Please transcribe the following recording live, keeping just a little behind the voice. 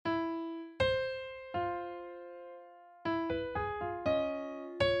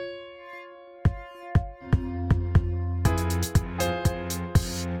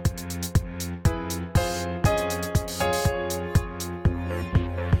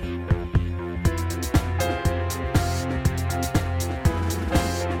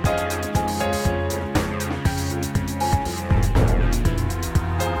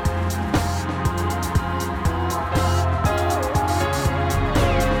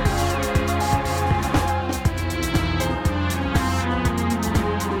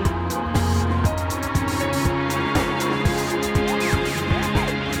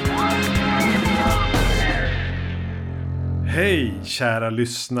Hej kära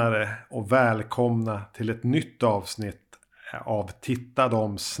lyssnare och välkomna till ett nytt avsnitt av Titta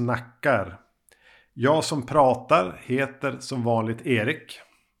de snackar. Jag som pratar heter som vanligt Erik.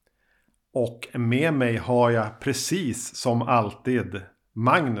 Och med mig har jag precis som alltid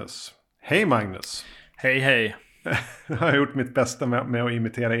Magnus. Hej Magnus! Hej hej! Jag har gjort mitt bästa med att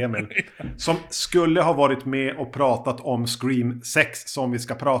imitera Emil. Som skulle ha varit med och pratat om Scream 6 som vi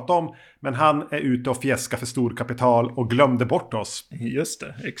ska prata om. Men han är ute och fjäskar för storkapital och glömde bort oss. Just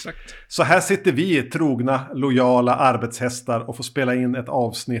det, exakt. Så här sitter vi, trogna, lojala arbetshästar och får spela in ett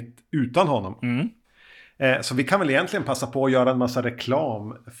avsnitt utan honom. Så vi kan väl egentligen passa på att göra en massa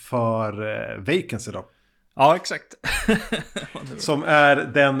reklam för Vacancy då. Ja, exakt. Som är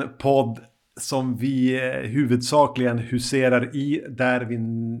den podd som vi huvudsakligen huserar i, där vi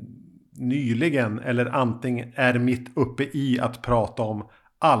nyligen eller antingen är mitt uppe i att prata om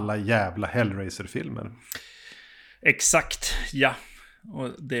alla jävla Hellraiser-filmer. Exakt, ja. Och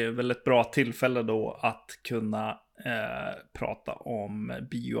det är väl ett bra tillfälle då att kunna prata om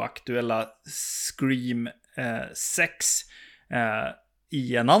bioaktuella Scream 6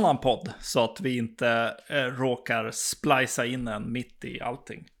 i en annan podd, så att vi inte råkar splicea in en mitt i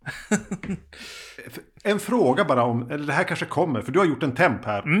allting. En fråga bara om, eller det här kanske kommer, för du har gjort en temp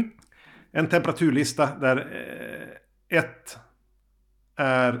här. En temperaturlista där 1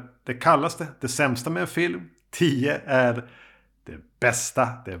 är det kallaste, det sämsta med en film. 10 är det bästa,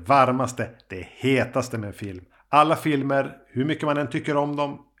 det varmaste, det hetaste med en film. Alla filmer, hur mycket man än tycker om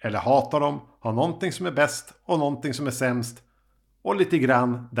dem eller hatar dem, har någonting som är bäst och någonting som är sämst. Och lite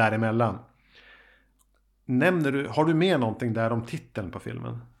grann däremellan. Har du med någonting där om titeln på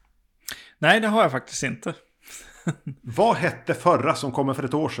filmen? Nej, det har jag faktiskt inte. Vad hette förra som kommer för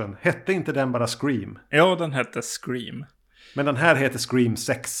ett år sedan? Hette inte den bara Scream? Ja, den hette Scream. Men den här heter Scream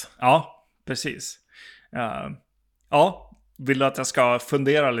 6. Ja, precis. Ja, vill du att jag ska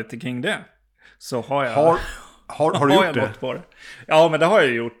fundera lite kring det? Så har jag... Har du gjort det? På det? Ja, men det har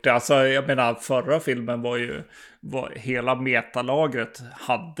jag gjort. Alltså, jag menar, förra filmen var hela metalagret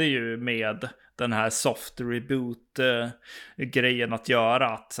hade ju med den här soft reboot-grejen att göra.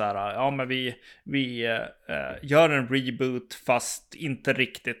 Att så här, ja, men vi gör en reboot fast inte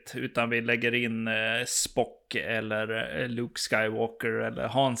riktigt, utan vi lägger in Spock eller Luke Skywalker eller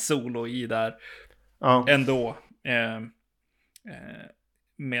Han Solo i där ändå.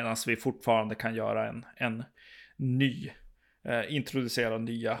 Medan vi fortfarande kan göra en ny, introducera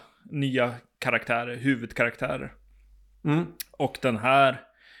nya karaktärer, huvudkaraktärer. Och den här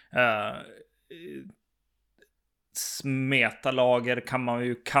metalager kan man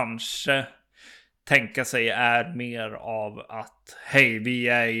ju kanske tänka sig är mer av att hej, vi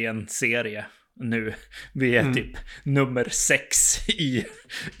är i en serie nu. Vi är typ nummer 6 i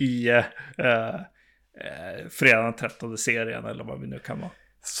fredag den 13:e serien, eller vad vi nu kan vara.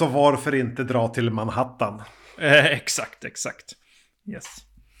 Så varför inte dra till Manhattan? Exakt. Yes.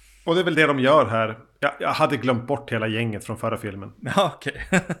 Och det är väl det de gör här. Jag hade glömt bort hela gänget från förra filmen. Ja, okej.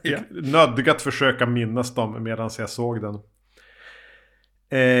 Ja. Nödgat försöka minnas dem medan jag såg den.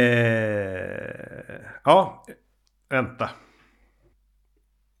 Ja, vänta.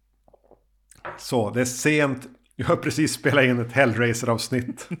 Så, det är sent. Jag har precis spelat in ett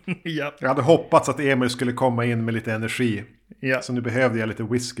Hellraiser-avsnitt. Ja. Jag hade hoppats att Emil skulle komma in med lite energi. Ja. Så nu behövde jag lite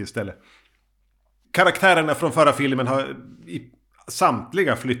whisky istället. Karaktärerna från förra filmen har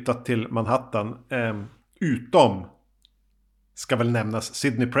samtliga flyttat till Manhattan. Utom, ska väl nämnas,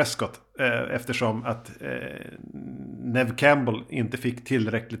 Sidney Prescott. Eftersom att Neve Campbell inte fick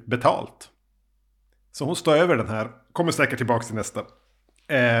tillräckligt betalt. Så hon står över den här. Kommer säkert tillbaka till nästa.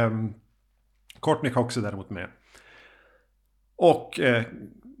 Courtney Cox är däremot med. Och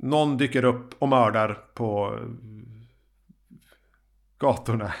någon dyker upp och mördar på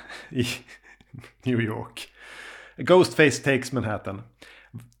gatorna i New York. Ghostface takes Manhattan.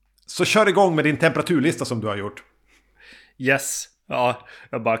 Så kör igång med din temperaturlista som du har gjort. Yes. Ja,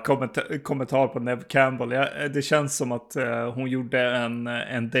 jag bara kommentar på Neve Campbell. Det känns som att hon gjorde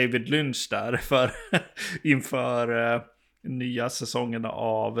en David Lynch där inför nya säsongerna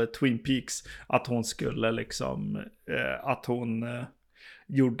av Twin Peaks, att hon skulle liksom, att hon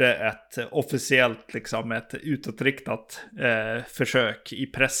gjorde ett officiellt, liksom ett utåtriktat försök i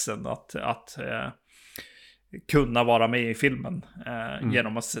pressen att kunna vara med i filmen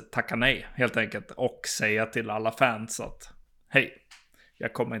genom att tacka nej helt enkelt, och säga till alla fans att hej,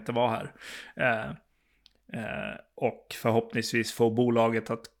 jag kommer inte vara här. Och förhoppningsvis få bolaget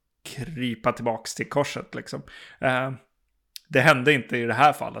att krypa tillbaks till korset liksom. Det hände inte i det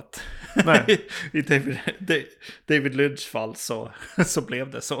här fallet. Nej. I David Lynchs fall så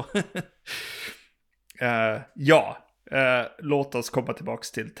blev det så. Låt oss komma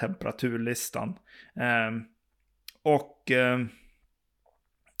tillbaks till temperaturlistan.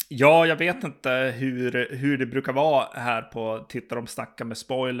 Jag vet inte hur det brukar vara här på Tittar de snackar med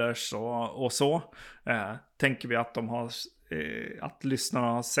spoilers och så. Tänker vi att att lyssnarna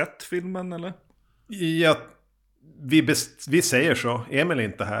har sett filmen, eller? Ja, vi säger så. Emil är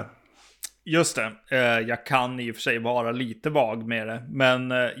inte här. Just det. Jag kan i och för sig vara lite vag med det.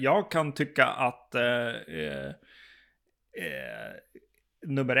 Men jag kan tycka att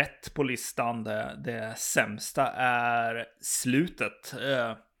nummer 1 på listan, det sämsta, är slutet.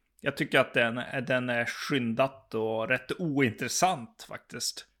 Jag tycker att den är skyndat och rätt ointressant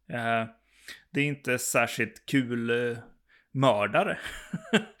faktiskt. Det är inte särskilt kul mördare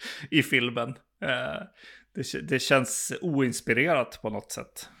i filmen. Det känns oinspirerat på något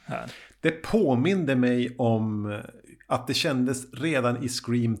sätt här. Det påminde mig om att det kändes redan i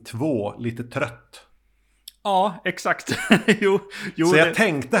Scream 2 lite trött. Ja, exakt. jo, så jag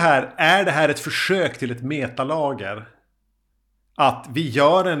tänkte här, är det här ett försök till ett metalager? Att vi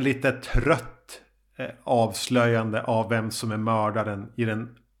gör en lite trött avslöjande av vem som är mördaren i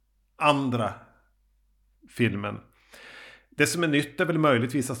den andra filmen. Det som är nytt är väl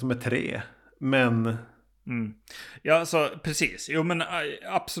möjligtvis att de är 3. Men... Ja, alltså precis. Jo, men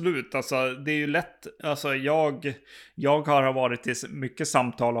absolut. Alltså, det är ju lätt. Alltså, jag har varit i mycket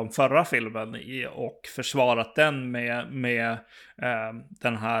samtal om förra filmen och försvarat den med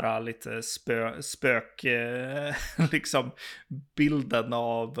den här lite spök liksom bilden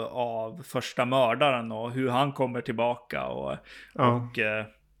av första mördaren och hur han kommer tillbaka och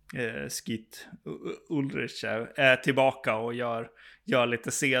Skit Ulrich är tillbaka och gör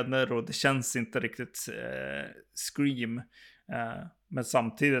lite scener, och det känns inte riktigt Scream, men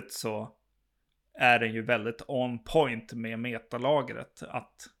samtidigt så är den ju väldigt on point med metalagret,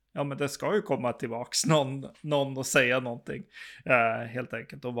 att ja, men det ska ju komma tillbaks någon och säga någonting helt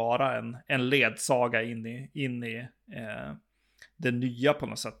enkelt, och vara en ledsaga in i det nya på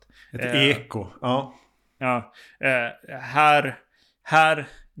något sätt. Ett eko, ja. Ja, här,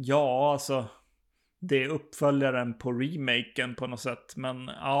 ja, alltså det är uppföljaren på remaken på något sätt, men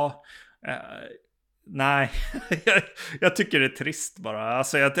ja, nej, jag tycker det är trist bara.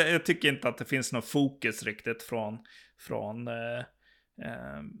 Alltså jag tycker inte att det finns någon fokus riktigt från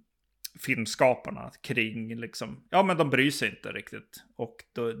filmskaparna kring liksom, ja, men de bryr sig inte riktigt, och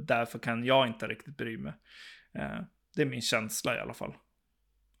därför kan jag inte riktigt bry mig. Det är min känsla i alla fall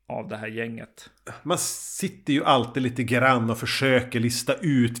av det här gänget. Man sitter ju alltid lite grann och försöker lista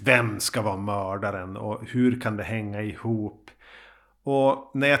ut vem ska vara mördaren och hur kan det hänga ihop.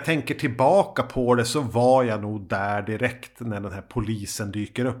 Och när jag tänker tillbaka på det så var jag nog där direkt när den här polisen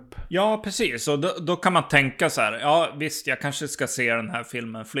dyker upp. Ja, precis. Och då kan man tänka så här, ja visst, jag kanske ska se den här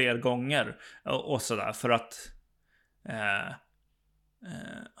filmen fler gånger och sådär, för att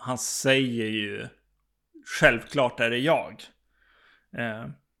han säger ju självklart är det jag.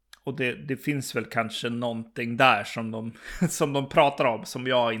 Och det finns väl kanske någonting där som de pratar om, som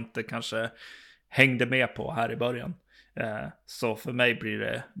jag inte kanske hängde med på här i början. Så för mig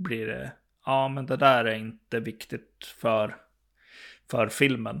blir det ja, men det där är inte viktigt för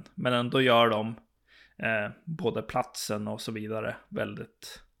filmen. Men ändå gör de både platsen och så vidare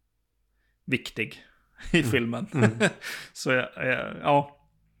väldigt viktig i filmen. Så ja.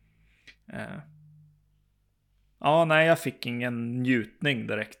 Ja, nej, jag fick ingen njutning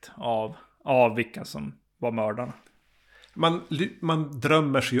direkt av vilka som var mördarna. Man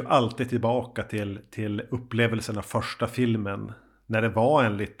drömmer sig ju alltid tillbaka till upplevelsen av första filmen. När det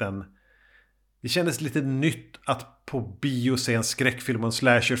var det kändes lite nytt att på bio se en skräckfilm och en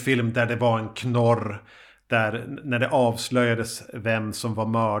slasherfilm där det var en knorr. Där när det avslöjades vem som var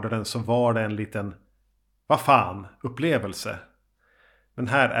mördaren så var det en liten, vad fan, upplevelse. Men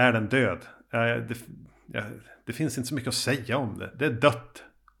här är den död. Det finns inte så mycket att säga om det. Det är dött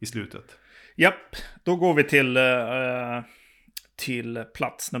i slutet. Japp, då går vi till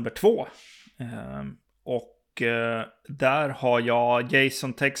plats nummer 2. Och där har jag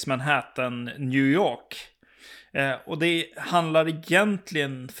Jason Takes Manhattan, New York. Och det handlar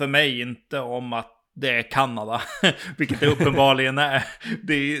egentligen för mig inte om att det är Kanada, vilket det uppenbarligen är.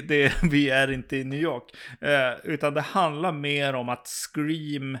 Vi är inte i New York. Utan det handlar mer om att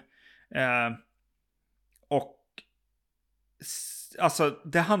Scream alltså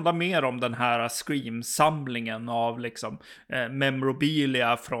det handlar mer om den här Scream-samlingen av liksom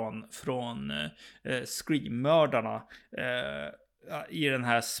memorabilia från Scream-mördarna i den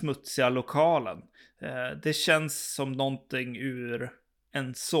här smutsiga lokalen. Det känns som någonting ur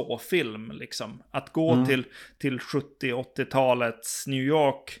en så-film liksom. Att gå till 70-80-talets New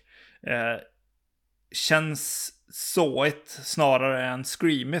York känns såigt snarare än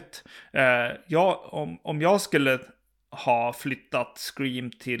screamigt. Om jag skulle ha flyttat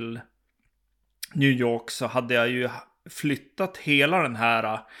Scream till New York så hade jag ju flyttat hela den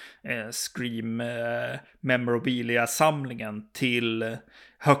här Scream memorabilia-samlingen till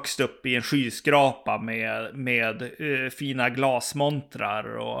högst upp i en skyskrapa med fina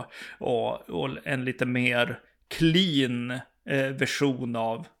glasmontrar och en lite mer clean version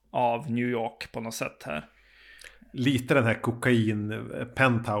av New York på något sätt här. Lite den här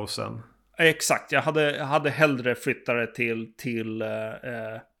kokain-penthousen. Exakt, jag hade hellre flyttat det till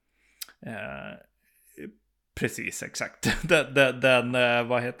precis, exakt. Den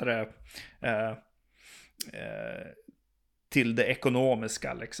vad heter det? Till det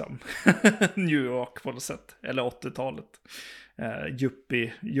ekonomiska liksom. New York på något sätt. Eller 80-talet.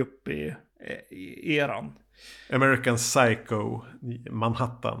 Yuppie-eran. American Psycho,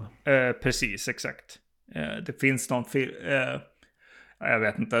 Manhattan. Precis, exakt. Det finns någon film... jag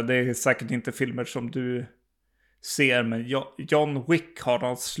vet inte, det är säkert inte filmer som du ser, men John Wick har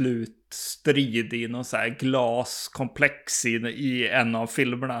någon slutstrid i någon så här glaskomplex i en av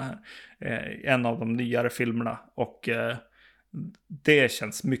filmerna. En av de nyare filmerna. Och det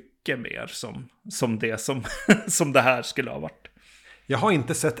känns mycket mer som det som det här skulle ha varit. Jag har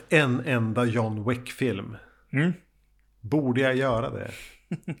inte sett en enda John Wick-film. Borde jag göra det?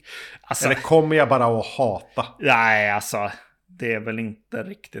 Alltså, eller kommer jag bara att hata? Nej, alltså... Det är väl inte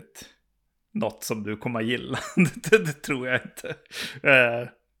riktigt något som du kommer att gilla. det tror jag inte.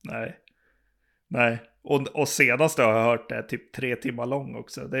 Nej. Och senast har jag hört det typ 3 timmar lång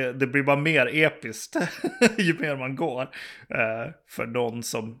också. Det blir bara mer episkt ju mer man går. För någon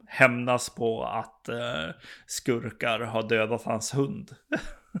som hämnas på att skurkar har dödat hans hund.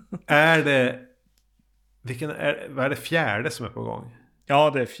 Är det... vad är det 4:e som är på gång? Ja,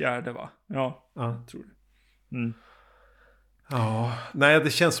 det är 4:e va? Ja. Jag tror det. Ja, nej, det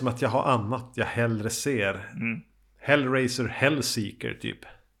känns som att jag har annat jag hellre ser. Hellraiser, Hellseeker typ.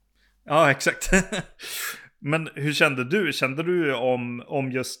 Ja, exakt. Men hur kände du? Kände du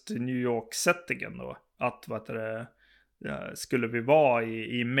om just New York-settingen då? Att skulle vi vara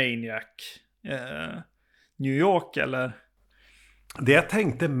i Maniac New York eller? Det jag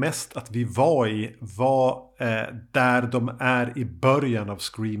tänkte mest att vi var där de är i början av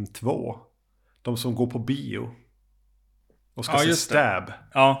Scream 2. De som går på bio. Och ska se Stab.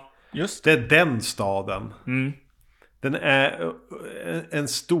 Ja, just det. Det är den staden. Den är en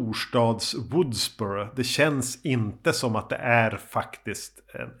storstads Woodsboro. Det känns inte som att det är faktiskt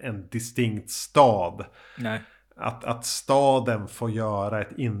en distinkt stad. Nej. Att staden får göra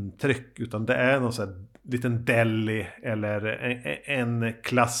ett intryck. Utan det är någon sån här liten deli. Eller en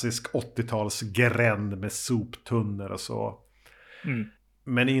klassisk 80-talsgränd med soptunnor och så.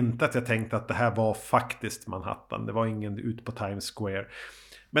 Men inte att jag tänkte att det här var faktiskt Manhattan. Det var ingen ut på Times Square.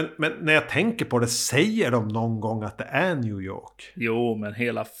 Men när jag tänker på det, säger de någon gång att det är New York? Jo, men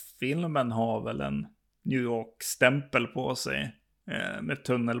hela filmen har väl en New York-stämpel på sig. Med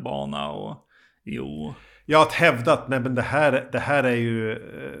tunnelbana och... Jo. Ja, att hävda att nej, men det här är ju...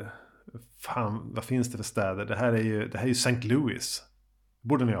 fan, vad finns det för städer? Det här är ju St. Louis.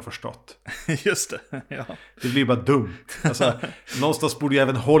 Borde ni ha förstått. Just det, ja. Det blir bara dumt. Alltså, någonstans borde ju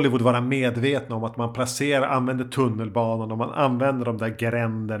även Hollywood vara medvetna om att man använder tunnelbanan och man använder de där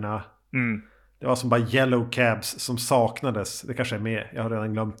gränderna. Det var som bara yellow cabs som saknades. Det kanske är med. Jag har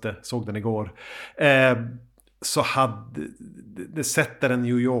redan glömt det. Såg den igår. Så det sätter en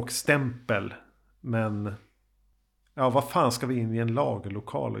New York-stämpel. Men ja, vad fan ska vi in i en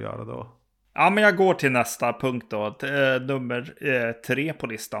lagerlokal och göra då? Ja, men jag går till nästa punkt då. Nummer 3 på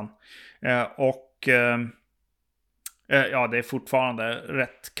listan. Ja, det är fortfarande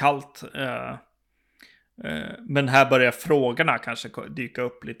rätt kallt. Men här börjar frågorna kanske dyka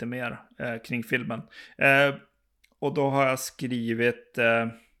upp lite mer kring filmen. Och då har jag skrivit...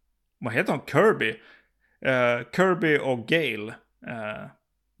 vad heter hon? Kirby. Kirby och Gale.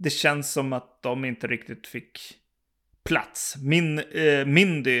 Det känns som att de inte riktigt fick plats.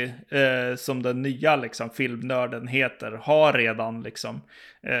 Mindy, som den nya liksom filmnörden heter, har redan liksom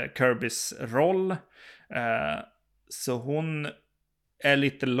Kirbys roll. Så hon är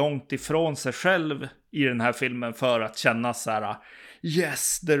lite långt ifrån sig själv i den här filmen för att känna så här: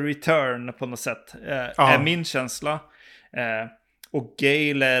 yes, the return på något sätt. Är min känsla. Och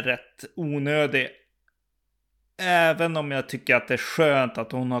Gail är rätt onödig. Även om jag tycker att det är skönt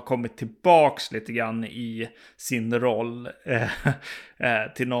att hon har kommit tillbaks lite grann i sin roll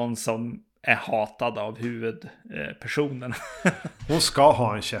till någon som är hatad av huvudpersonen. Hon ska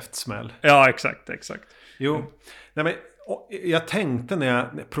ha en käftsmäll. Ja, exakt. Jo, nej, men jag tänkte när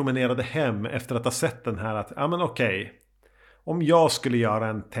jag promenerade hem efter att ha sett den här att, ja men okej. Om jag skulle göra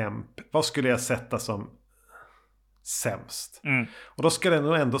en temp, vad skulle jag sätta som sämst? Och då skulle jag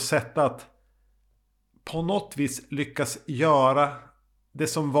nog ändå sätta att på något vis lyckas göra det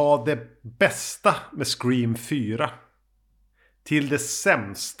som var det bästa med Scream 4 till det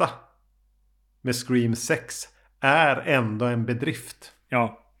sämsta med Scream 6 är ändå en bedrift.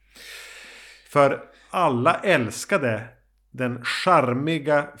 Ja. För alla älskade den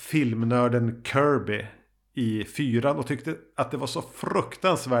charmiga filmnörden Kirby i 4 och tyckte att det var så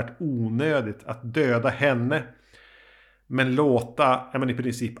fruktansvärt onödigt att döda henne men låta i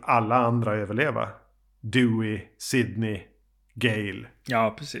princip alla andra överleva. Dewey, Sidney, Gail.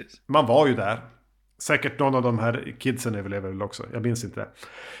 Ja, precis. Man var ju där. Säkert någon av de här kidsen överlever väl också. Jag minns inte det.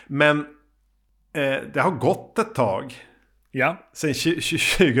 Men det har gått ett tag. Ja. Sen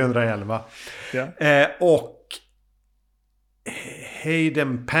 2011. Ja. Och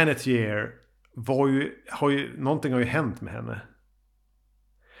Hayden Panettiere någonting har ju hänt med henne.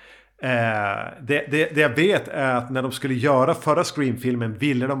 Det jag vet är att när de skulle göra förra Scream-filmen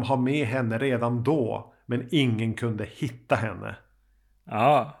ville de ha med henne redan då. Men ingen kunde hitta henne.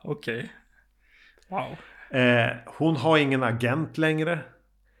 Ja, okej. Wow. Hon har ingen agent längre.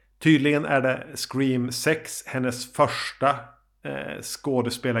 Tydligen är det Scream 6 hennes första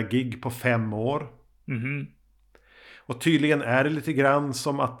skådespelargig på 5 år. Mhm. Och tydligen är det lite grann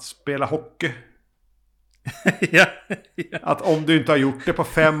som att spela hockey. Ja. Att om du inte har gjort det på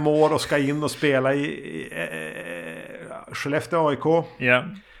 5 år och ska in och spela i Skellefteå AIK. Ja.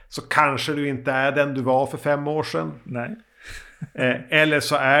 Så kanske du inte är den du var för 5 år sedan. Nej. Eller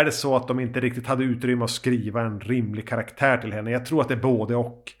så är det så att de inte riktigt hade utrymme att skriva en rimlig karaktär till henne. Jag tror att det är både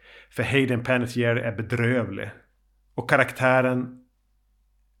och. För Hayden Panettiere är bedrövlig. Och karaktären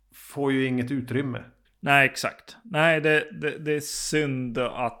får ju inget utrymme. Nej, exakt. Nej, det är synd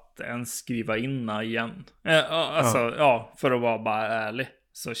att ens skriva in igen. För att vara bara ärlig.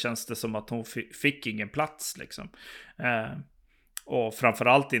 Så känns det som att hon fick ingen plats liksom. Och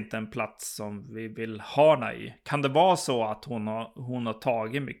framförallt inte en plats som vi vill ha henne i. Kan det vara så att hon har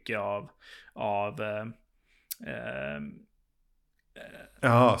tagit mycket av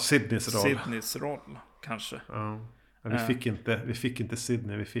Sydneys roll kanske. Ja. Men vi fick inte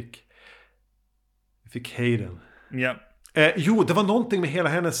Sydney, vi fick Hayden. Ja. Det var någonting med hela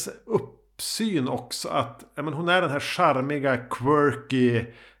hennes uppsyn också att hon är den här charmiga, quirky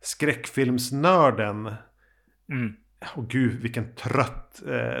skräckfilmsnörden. Gud, vilken trött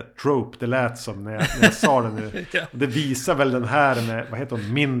trope det lät som när jag sa det nu. Ja. Det visar väl den här med, vad heter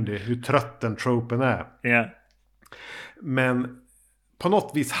hon, Mindy, hur trött den tropen är. Ja. Men på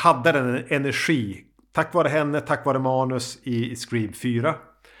något vis hade den en energi. Tack vare henne, tack vare Magnus i Scream 4.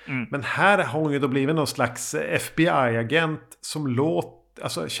 Men här har hon ju då blivit någon slags FBI-agent som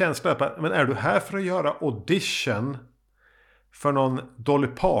känslan är, men är du här för att göra audition för någon Dolly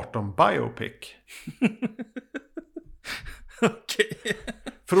Parton biopic? Okej.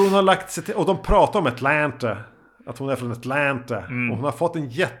 För hon har lagt sig till, och de pratar om Atlanta, att hon är från Atlanta, och hon har fått en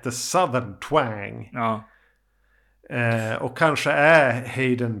jättesouthern twang. Ja. Och kanske är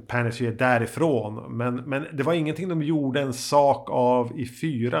Hayden Panettiere därifrån, men det var ingenting de gjorde en sak av i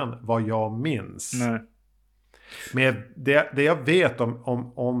 4 vad jag minns. Nej. Men det jag vet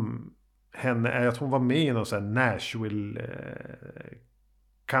om henne är att hon var med i någon sån här Nashville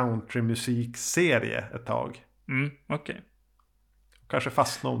countrymusikserie ett tag. Okej. Kanske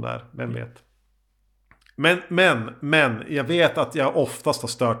fastnade hon där, vem vet. Men jag vet att jag oftast har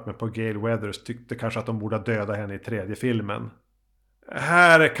stört mig på Gail Weathers. Tyckte kanske att de borde döda henne i 3:e filmen.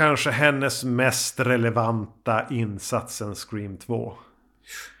 Här är kanske hennes mest relevanta insatsen Scream 2.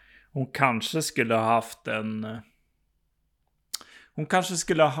 Hon kanske skulle ha haft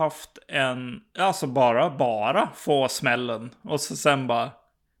en... Alltså bara få smällen. Och så sen bara...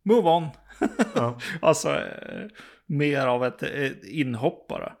 Move on. Ja. Alltså mer av ett inhopp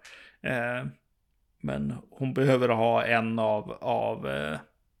bara. Men hon behöver ha en av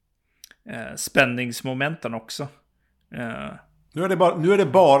spänningsmomenten också. Nu är det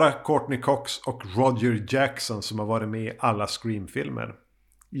bara Courtney Cox och Roger Jackson som har varit med i alla Scream-filmer.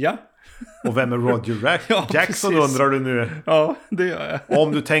 Ja. Och vem är Roger Jackson precis. undrar du nu? Ja, det gör jag.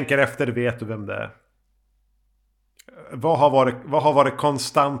 Om du tänker efter vet du vem det är. Vad har varit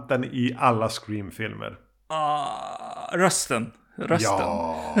konstanten i alla Scream-filmer? Rösten.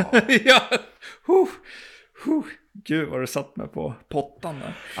 Ja. Ja. Gud vad du satt mig på pottan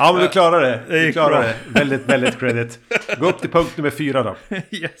där. Ja, men du klarar det. Du klarar bra. det. Väldigt, väldigt credit. Gå upp till punkt nummer 4 då.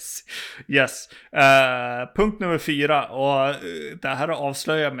 Yes. Punkt nummer 4. Och det här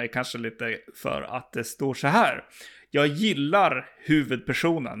avslöjar mig kanske lite för att det står så här. Jag gillar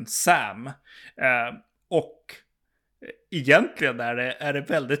huvudpersonen Sam. Och egentligen är det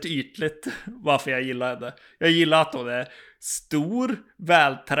väldigt ytligt varför jag gillar det. Jag gillar att hon är stor,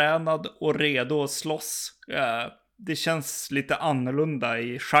 vältränad och redo att slåss. Det känns lite annorlunda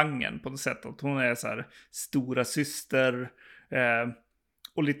i genren på något sätt. Att hon är så här stora syster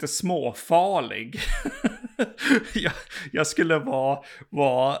och lite småfarlig. Jag skulle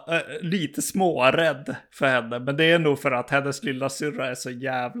vara lite smårädd för henne. Men det är nog för att hennes lilla syrra är så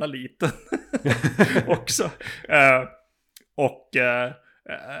jävla liten också.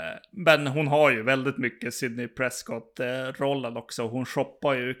 Men hon har ju väldigt mycket Sidney Prescott-rollen också. Hon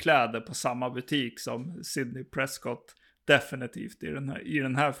shoppar ju kläder på samma butik som Sidney Prescott definitivt i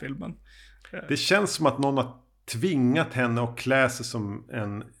den här filmen. Det känns som att någon har tvingat henne att klä sig som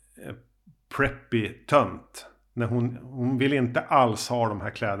en preppy tönt. När hon vill inte alls ha de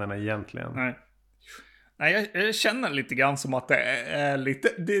här kläderna egentligen. Nej, jag känner lite grann som att det är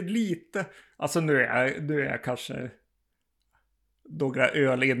lite alltså nu är jag kanske några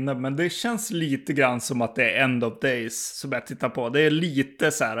öl inne, men det känns lite grann som att det är End of Days som jag tittar på. Det är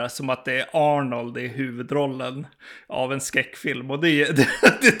lite så här som att det är Arnold i huvudrollen av en skräckfilm, och det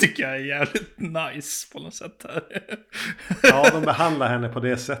tycker jag är jävligt nice på något sätt här. Ja, de behandlar henne på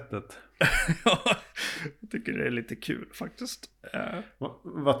det sättet. Ja, jag tycker det är lite kul faktiskt.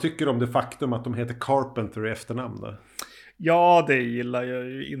 Vad tycker du om det faktum att de heter Carpenter i efternamn då? Ja, det gillar jag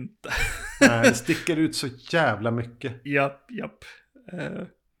ju inte. Nej, det sticker ut så jävla mycket. Japp.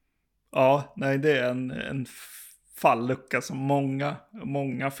 Ja, nej, det är en fallucka som många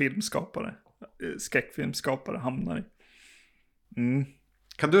skräckfilmskapare hamnar i.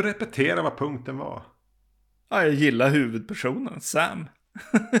 Kan du repetera vad punkten var? Ja, jag gillar huvudpersonen, Sam.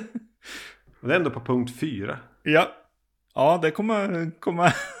 Och det är ändå på punkt 4. Ja, det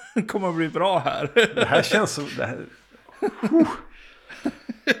kommer bli bra här. Det här känns som...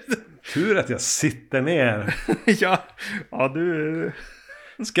 Tur att jag sitter ner. Ja, du...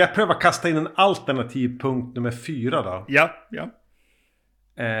 Ska jag pröva kasta in en alternativ punkt nummer 4 då? Ja.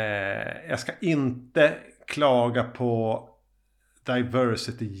 Jag ska inte klaga på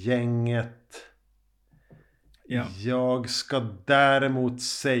Diversity-gänget. Ja. Jag ska däremot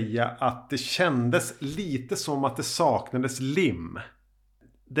säga att det kändes lite som att det saknades lim.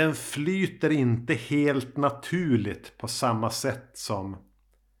 Den flyter inte helt naturligt på samma sätt som...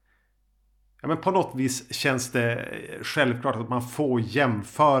 Ja, men på något vis känns det självklart att man får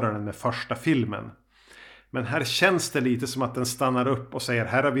jämföra den med första filmen. Men här känns det lite som att den stannar upp och säger: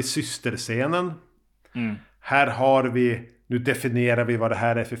 här har vi systerscenen. Här har vi... Nu definierar vi vad det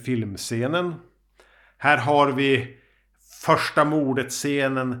här är för filmscenen. Här har vi första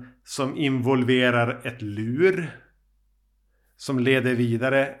mordet-scenen som involverar ett lur. Som leder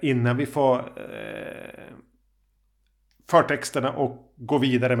vidare innan vi får förtexterna och gå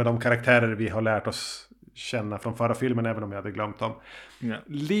vidare med de karaktärer vi har lärt oss känna från förra filmen, även om jag hade glömt dem. Ja.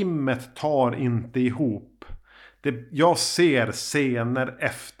 Limmet tar inte ihop. Jag ser scener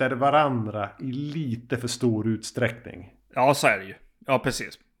efter varandra i lite för stor utsträckning. Ja, så är det ju. Ja,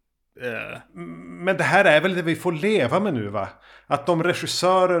 precis. Men det här är väl det vi får leva med nu, va? Att de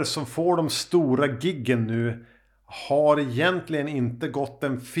regissörer som får de stora giggen nu har egentligen inte gått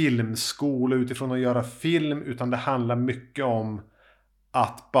en filmskola utifrån att göra film, utan det handlar mycket om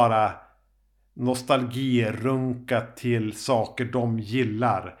att bara nostalgirunka till saker de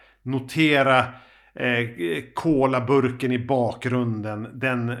gillar. Notera kolaburken i bakgrunden.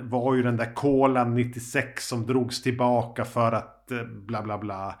 Den var ju den där Cola 96 som drogs tillbaka för att bla bla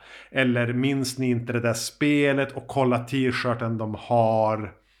bla. Eller minns ni inte det där spelet och kolla t-shirten de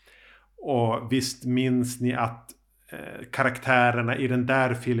har. Och visst minns ni att karaktärerna i den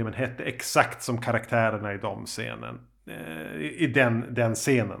där filmen hette exakt som karaktärerna i de scenen. I den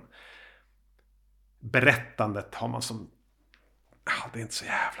scenen. Berättandet har man som... det är inte så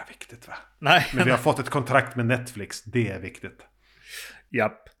jävla viktigt, va? Nej. Men vi har fått ett kontrakt med Netflix. Det är viktigt.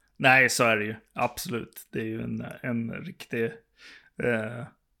 Japp. Nej, så är det ju. Absolut. Det är ju en riktig...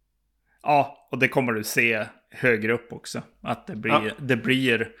 Ja, och det kommer du se högre upp också. Att det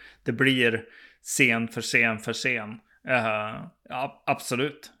blir scen för scen för scen. Ja,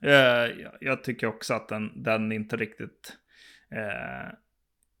 absolut. Jag tycker också att den inte riktigt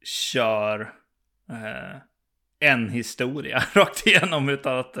kör en historia rakt igenom,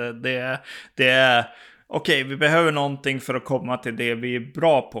 utan att det är okej, vi behöver någonting för att komma till det vi är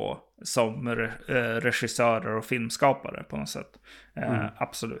bra på som regissörer och filmskapare på något sätt.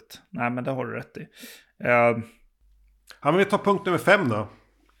 Absolut. Nej, men det har du rätt i. Ja, men vi tar punkt nummer 5 då.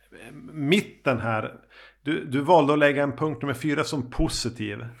 Mitten här. Du valde att lägga en punkt nummer 4 som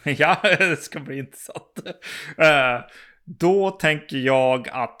positiv. Ja, det ska bli intressant. Då tänker jag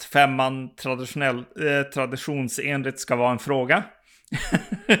att 5:an traditionsenligt ska vara en fråga.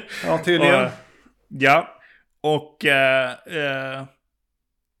 Ja, tydligen. Och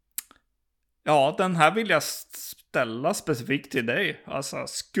ja, den här vill jag ställa specifikt till dig. Alltså,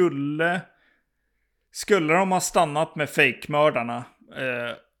 skulle de ha stannat med fake-mördarna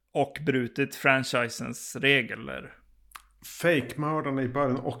och brutit franchisens regler? Fake-mördarna i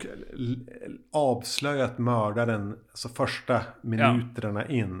början och avslöjat mördaren, alltså första minuterna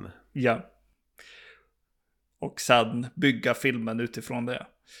in. Ja. Och sen bygga filmen utifrån det.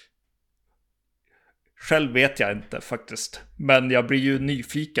 Själv vet jag inte faktiskt. Men jag blir ju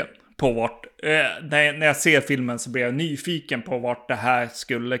nyfiken på vart... när jag ser filmen så blir jag nyfiken på vart det här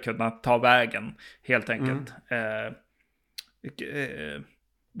skulle kunna ta vägen. Helt enkelt.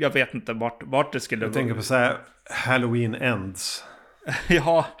 Jag vet inte vart det skulle... Jag tänker på så här Halloween Ends.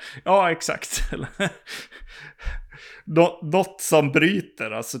 ja, exakt. Något som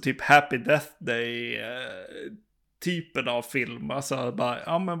bryter, alltså typ Happy Death Day typen av film. Alltså bara,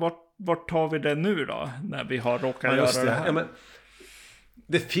 ja men vart tar vi det nu då? När vi har råkat göra det här. Ja, men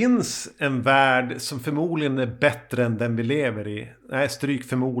det finns en värld som förmodligen är bättre än den vi lever i. Nej, stryk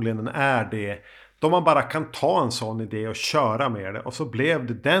förmodligen, den är det. Då man bara kan ta en sån idé och köra med det. Och så blev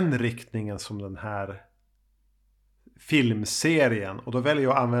det den riktningen som den här filmserien. Och då väljer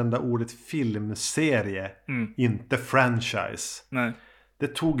jag att använda ordet filmserie. Inte franchise. Nej.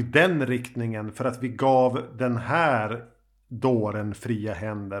 Det tog den riktningen för att vi gav den här dåren fria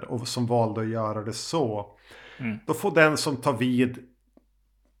händer. Och som valde att göra det så. Då får den som tar vid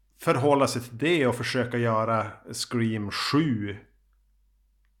förhålla sig till det och försöka göra Scream 7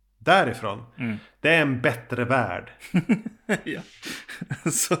 därifrån. Det är en bättre värld. Ja.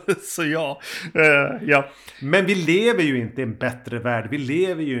 Så ja. Ja. Men vi lever ju inte i en bättre värld. Vi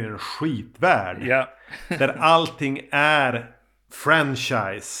lever ju i en skitvärld. Ja. Där allting är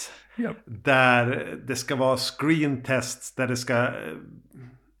franchise. Ja. Där det ska vara screen tests. Där det ska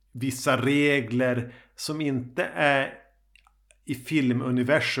vissa regler som inte är i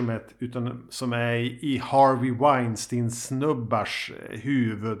filmuniversumet utan som är i Harvey Weinstein-snubbars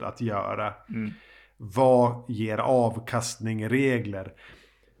huvud att göra. Vad ger avkastning regler?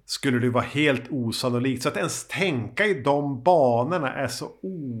 Skulle det vara helt osannolikt? Så att ens tänka i de banorna är så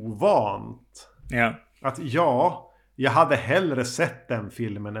ovant. Ja. Att jag hade hellre sett den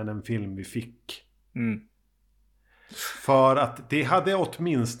filmen än en film vi fick. För att det hade jag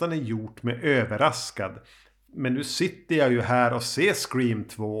åtminstone gjort mig överraskad. Men nu sitter jag ju här och ser Scream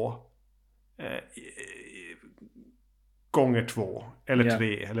 2 gånger 2 eller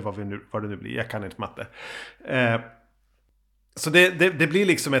 3 eller vad det nu blir. Jag kan inte matte. Så det blir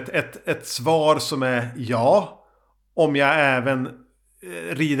liksom ett svar som är ja. Om jag även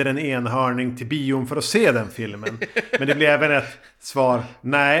rider en enhörning till bion för att se den filmen. Men det blir även ett svar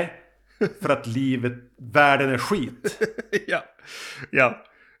nej. För att världen är skit. Ja.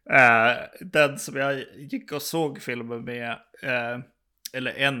 Den som jag gick och såg filmen med,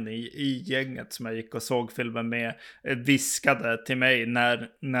 eller en i gänget som jag gick och såg filmen med, viskade till mig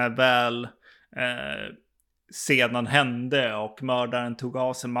när väl scenen hände och mördaren tog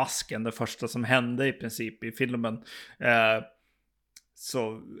av sig masken, det första som hände i princip i filmen,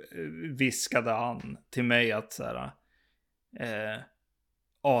 så viskade han till mig att så här,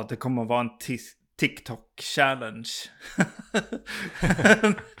 det kommer att vara en TikTok-challenge.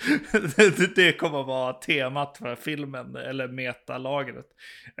 Det kommer att vara temat för filmen eller metalagret.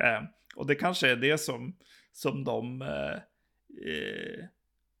 Och det kanske är det som de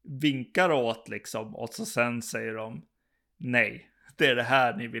vinkar åt liksom. Och så sen säger de nej, det är det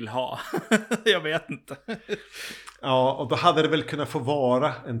här ni vill ha. Jag vet inte. Ja, och då hade det väl kunnat få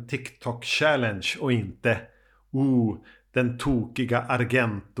vara en TikTok-challenge och inte den tokiga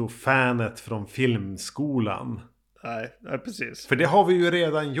Argento-fanet från filmskolan. Nej, precis. För det har vi ju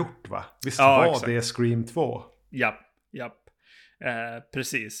redan gjort, va? Visst var exakt. Det Scream 2? Japp.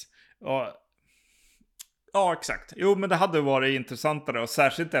 Precis. Ja, exakt. Jo, men det hade varit intressantare och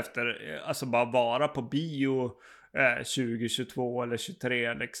särskilt efter, alltså bara vara på bio 2022 eller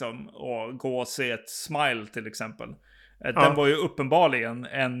 23 liksom och gå och se ett Smile till exempel. Den var ju uppenbarligen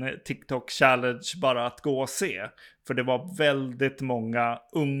en TikTok-challenge bara att gå och se. För det var väldigt många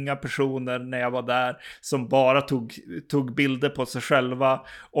unga personer när jag var där som bara tog bilder på sig själva.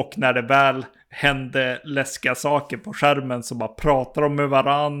 Och när det väl hände läskiga saker på skärmen så bara pratar de med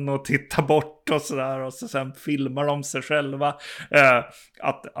varann och tittar bort och sådär. Och så sen filmar de sig själva.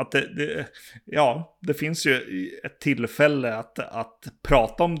 Det finns ju ett tillfälle att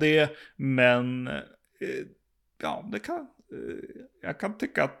prata om det, men... jag kan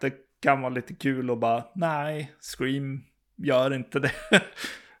tycka att det kan vara lite kul och bara, nej, Scream gör inte det.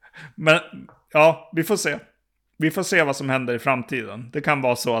 Men ja, vi får se. Vi får se vad som händer i framtiden. Det kan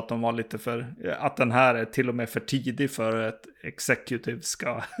vara så att de var att den här är till och med för tidig för att executive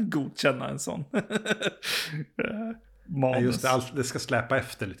ska godkänna en sån manus. Ja, just det, det ska släpa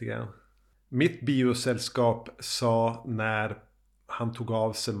efter lite grann. Mitt biosällskap sa när han tog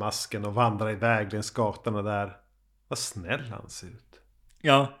av sig masken och vandrade iväg längs gatorna där, vad snäll han ser ut.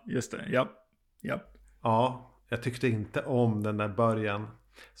 Ja, just det. Ja. Ja, jag tyckte inte om den där början.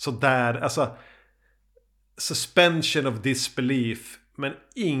 Så där, alltså suspension of disbelief, men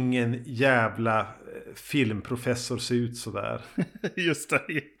ingen jävla filmprofessor ser ut så där. Just det.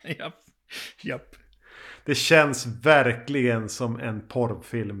 Japp. Det känns verkligen som en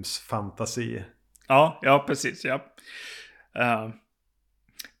porrfilmsfantasi. Ja, precis. Ja.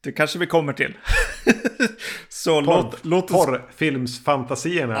 Det kanske vi kommer till. Så låt oss...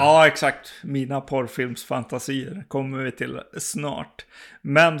 Porrfilmsfantasierna. Ja, exakt. Mina porrfilmsfantasier kommer vi till snart.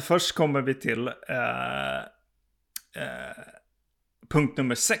 Men först kommer vi till punkt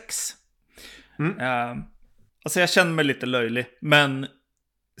nummer 6. Alltså jag känner mig lite löjlig, men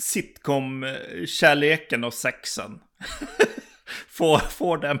sitcom-kärleken och sexen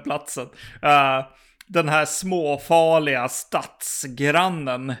får den platsen. Den här småfarliga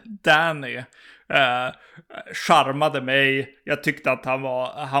stadsgrannen Danny charmade mig. Jag tyckte att han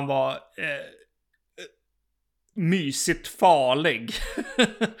var mysigt farlig.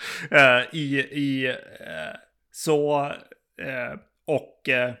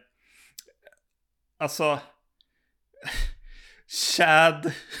 Alltså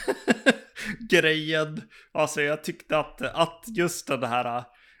Chad grejen. Alltså jag tyckte att just den här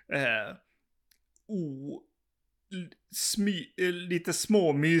lite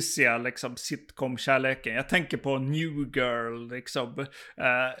småmysiga liksom sitcom-kärleken. Jag tänker på New Girl liksom,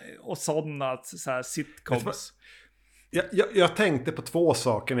 och sådana så här sitcoms. Jag tänkte på två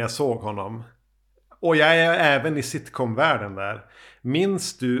saker när jag såg honom. Och jag är även i sitcom-världen där.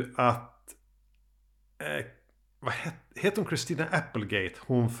 Minns du att vad heter hon? Christina Applegate,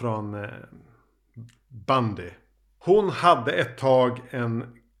 hon från Bundy. Hon hade ett tag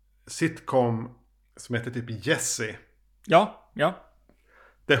en sitcom som heter typ Jessie. Ja.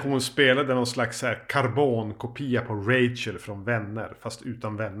 Där hon spelade någon slags så här karbonkopia på Rachel från Vänner, fast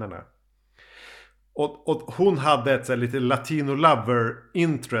utan vännerna. Och hon hade ett så här lite latino lover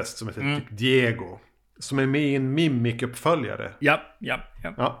interest som heter typ Diego. Som är med i en Mimic-uppföljare. Ja.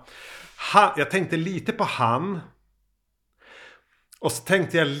 Jag tänkte lite på han. Och så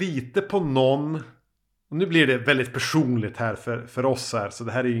tänkte jag lite på någon. Och nu blir det väldigt personligt här för oss här. Så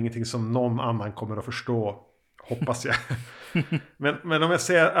det här är ju ingenting som någon annan kommer att förstå. Hoppas jag. men om jag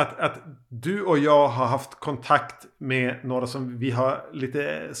säger att du och jag har haft kontakt med några som vi har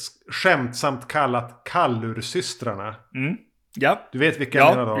lite skämtsamt kallat Kallursystrarna. Ja. Du vet vilka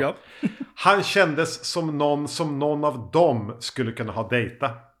jag menar då? Ja. Han kändes som någon av dem skulle kunna ha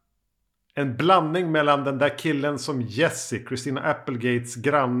dejta. En blandning mellan den där killen som Jessie, Christina Applegates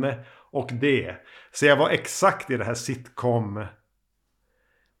granne, och det. Så jag var exakt i det här sitcom.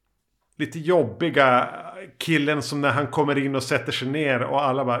 Lite jobbiga killen som när han kommer in och sätter sig ner och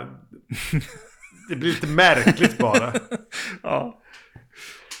alla bara... Det blir lite märkligt bara. Ja.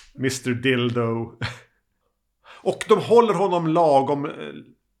 Mr. Dildo. Och de håller honom lagom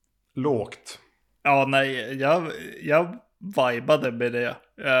lågt. Ja, nej. Jag vibade med det.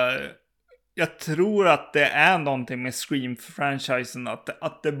 Jag tror att det är någonting med Scream-franchisen.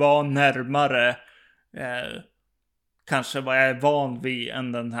 Att det var närmare kanske vad jag är van vid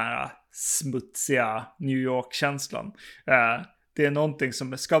än den här smutsiga New York-känslan. Det är någonting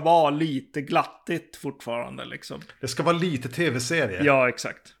som ska vara lite glattigt fortfarande liksom. Det ska vara lite tv-serie. Ja,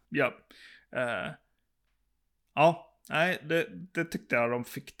 exakt. Ja. Nej, det tyckte jag de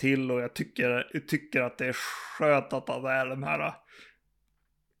fick till. Och jag tycker att det är skönt att han är den här...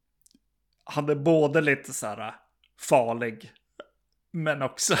 Han är både lite så här farlig, men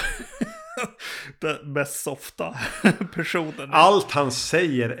också den mest softa personen. Allt han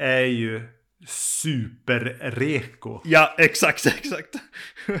säger är ju superreko. Ja, exakt.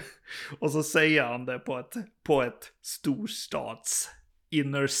 Och så säger han det på ett storstads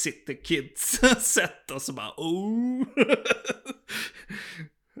inner city kids sätt. Och så bara, oh.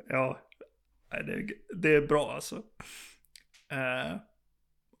 Ja, det är bra alltså.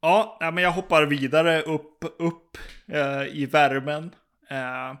 Ja, men jag hoppar vidare upp i värmen.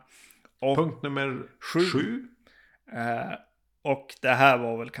 Och punkt nummer 7. Och det här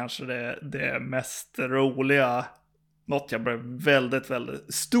var väl kanske det mest roliga. Något jag blev väldigt,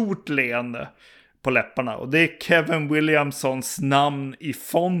 väldigt stort leende på läpparna. Och det är Kevin Williamsons namn i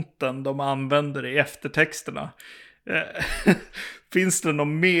fonten de använder i eftertexterna. Finns det något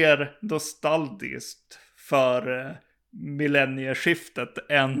mer nostalgiskt för millennieskiftet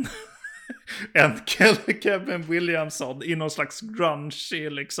än Kevin Williamson i någon slags grunge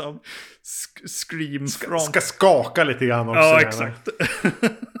liksom scream ska skaka lite grann också. Ja, exakt.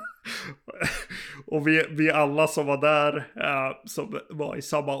 Och vi alla som var där, som var i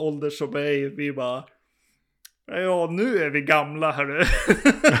samma ålder som mig, vi bara, ja, nu är vi gamla här.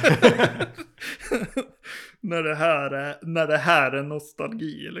 när det här är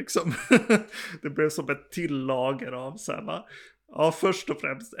nostalgi liksom. Det blev som ett tillager av så här, ja, först och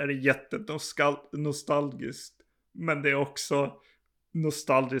främst är det jättenostalgiskt, men det är också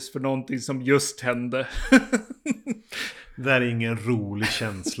nostalgiskt för någonting som just hände. Det är ingen rolig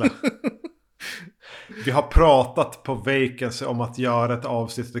känsla. Vi har pratat på Vacancy om att göra ett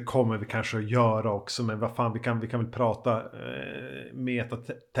avsnitt. Det kommer vi kanske att göra också. Men vad fan, vi kan väl prata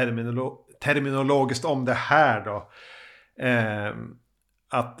terminologiskt om det här då.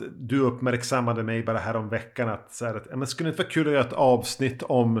 Att du uppmärksammade mig bara här om veckan att, så här, att men skulle det inte vara kul att göra ett avsnitt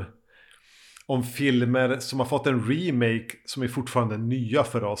om filmer som har fått en remake som är fortfarande nya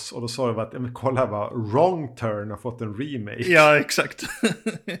för oss. Och då sa du att, men kolla vad Wrong Turn har fått en remake. Ja, exakt.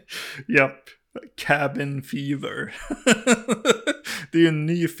 Japp. Cabin Fever. Det är ju en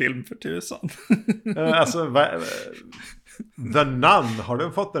ny film för tusan. Alltså, The Nun, har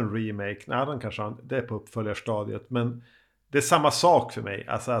den fått en remake? Nej, den kanske har, det är på uppföljarstadiet. Men det är samma sak för mig.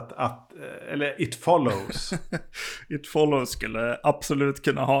 Alltså eller It Follows. It Follows skulle absolut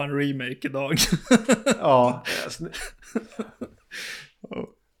kunna ha en remake idag. Ja.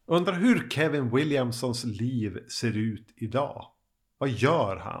 Undrar hur Kevin Williamsons liv ser ut idag. Vad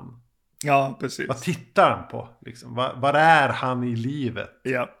gör han? Ja, precis. Vad tittar han på? Liksom? Vad är han i livet?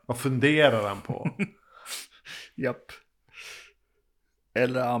 Ja. Vad funderar han på? Japp.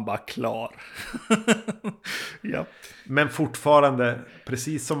 Eller är han bara klar? Japp. Men fortfarande,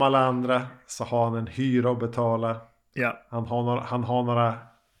 precis som alla andra, så har han en hyra att betala. Ja. Han har några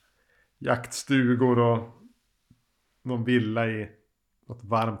jaktstugor och någon villa i något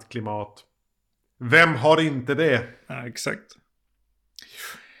varmt klimat. Vem har inte det? Ja, exakt.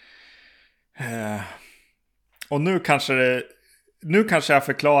 Och nu kanske jag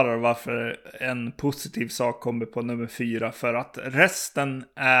förklarar varför en positiv sak kommer på nummer 4. För att resten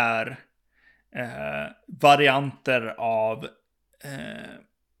är varianter av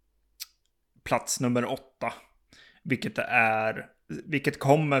plats nummer 8. Vilket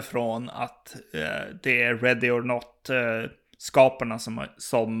kommer från att det är Ready or Not skaparna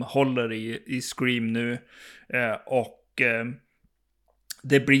som håller i Scream nu. Och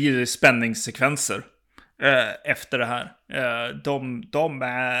det blir spänningssekvenser efter det här. De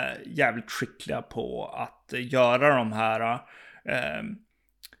är jävligt skickliga på att göra de här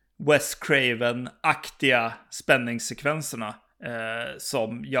Wes Craven-aktiga spänningssekvenserna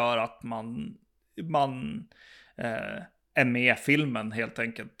som gör att man är med filmen helt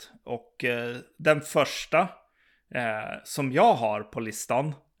enkelt. Och den första som jag har på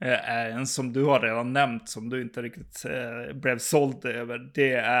listan är en som du har redan nämnt, som du inte riktigt blev såld över.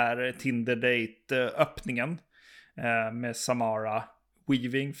 Det är Tinder Date-öppningen med Samara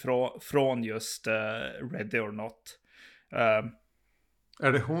Weaving från just Ready or Not.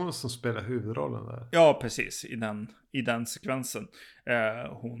 Är det hon som spelar huvudrollen där? Ja, precis. I den sekvensen.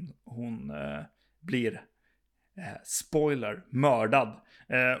 Hon blir spoiler, mördad.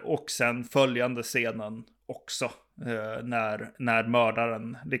 Och sen följande scenen också. När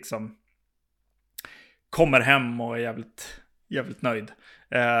mördaren liksom kommer hem och är jävligt nöjd.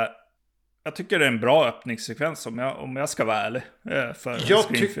 Jag tycker det är en bra öppningssekvens om jag ska vara ärlig. Jag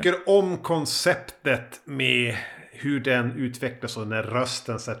tycker om konceptet med hur den utvecklas och när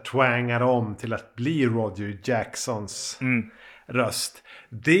rösten så här twangar om till att bli Roger Jacksons röst.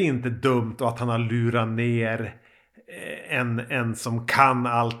 Det är inte dumt att han har lurat ner en som kan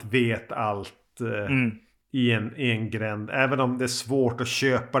allt, vet allt i en gränd. Även om det är svårt att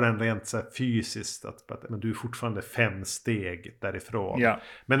köpa den rent så här fysiskt. Men du är fortfarande 5 steg därifrån. Ja.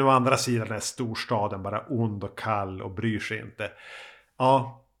 Men å andra sidan är storstaden bara ond och kall och bryr sig inte.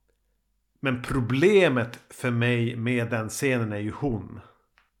 Ja. Men problemet för mig med den scenen är ju hon.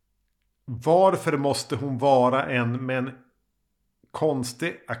 Varför måste hon vara med en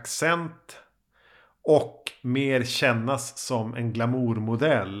konstig accent och mer kännas som en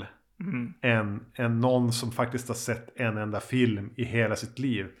glamourmodell än någon som faktiskt har sett en enda film i hela sitt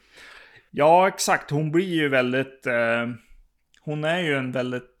liv? Ja, exakt. Hon blir ju väldigt... hon är ju en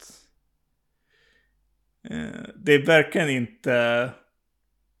väldigt... det är verkligen inte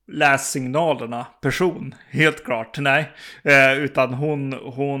lässignalerna person, helt klart, nej. Utan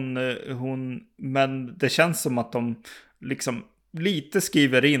hon... Men det känns som att de liksom lite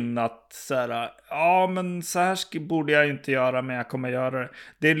skriver in att så här, ja men så här borde jag inte göra, men jag kommer göra det.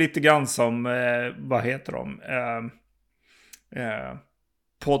 Det är lite grann som, vad heter de?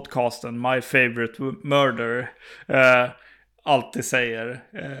 Podcasten My Favorite Murder alltid säger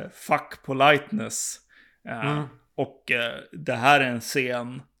fuck politeness. Och det här är en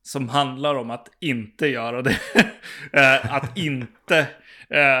scen som handlar om att inte göra det. Att inte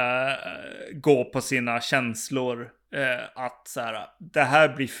gå på sina känslor. Att så här, det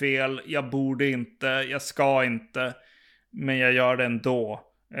här blir fel, jag borde inte, jag ska inte, men jag gör det ändå.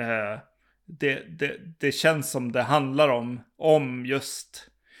 Det känns som det handlar om just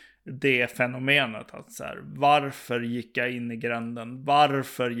det fenomenet. Att så här, varför gick jag in i gränden?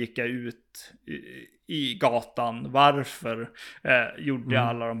 Varför gick jag ut i gatan? Varför gjorde jag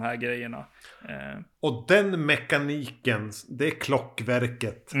alla de här grejerna? Och den mekaniken, det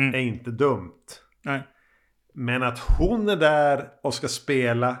klockverket är inte dumt. Nej. Men att hon är där och ska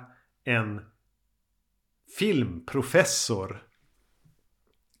spela en filmprofessor.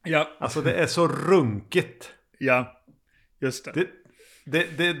 Ja. Alltså det är så runkigt. Ja, just det.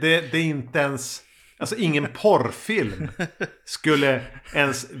 Det är inte ens... Alltså ingen porrfilm skulle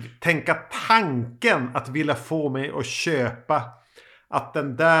ens tänka tanken att vilja få mig att köpa att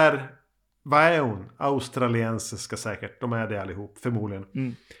den där... Vad är hon? Australiensiska säkert. De är det allihop,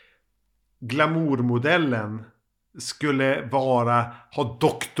 förmodligen. Glamourmodellen skulle ha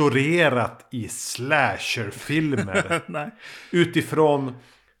doktorerat i slasherfilmer. Utifrån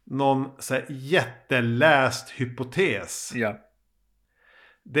någon så här jätteläst hypotes. Ja.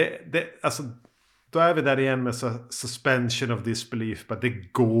 Alltså, då är vi där igen med suspension of disbelief. Det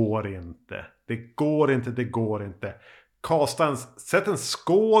går inte. Det går inte. Sätt en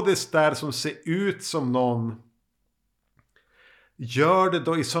skådis där som ser ut som någon. Gör det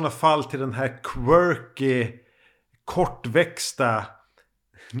då i sådana fall till den här quirky, kortväxta.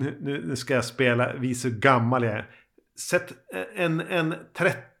 Nu ska jag visa hur gammal jag är. Sätt en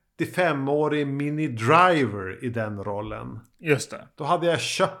 35-årig Mini Driver i den rollen. Just det. Då hade jag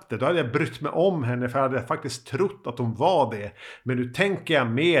köpt det. Då hade jag brytt mig om henne. För jag hade faktiskt trott att hon var det. Men nu tänker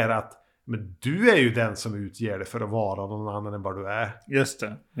jag mer att men du är ju den som utger det för att vara någon annan än vad du är. Just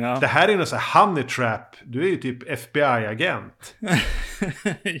det. Ja. Det här är någon sån här honey trap. Du är ju typ FBI-agent.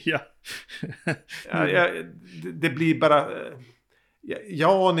 Ja. Det blir bara...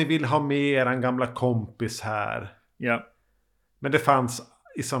 Ja, ni vill ha med en gamla kompis här. Ja. Men det fanns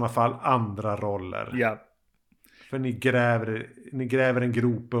i sådana fall andra roller. Ja. För ni gräver en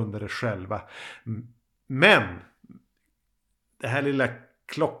grop under er själva. Men det här lilla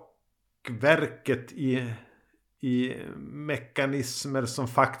klockverket i mekanismer som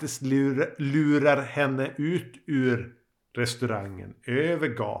faktiskt lurar henne ut ur restaurangen, över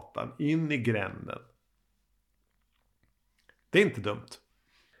gatan, in i gränden. Det är inte dumt.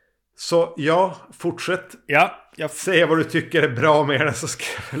 Så ja, fortsätt. Ja, säga vad du tycker är bra med det, så ska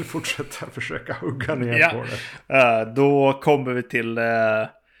jag väl fortsätta försöka hugga ner på det. Då kommer vi till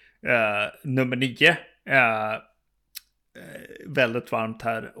nummer 9. Väldigt varmt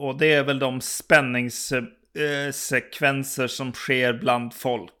här. Och det är väl de spänningssekvenser som sker bland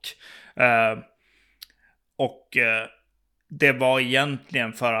folk. Och det var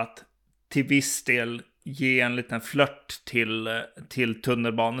egentligen för att till viss del ge en liten flört till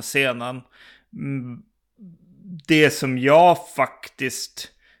tunnelbanescenen. Det som jag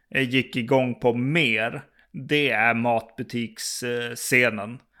faktiskt gick igång på mer, det är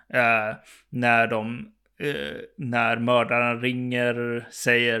matbutiksscenen. När mördaren ringer,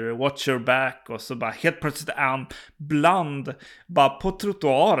 säger watch your back, och så bara helt plötsligt är han bara på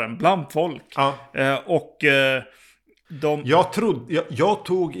trottoaren bland folk. Ja. Och Jag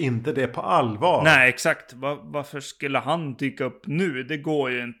tog inte det på allvar. Nej, exakt. Varför skulle han dyka upp nu? Det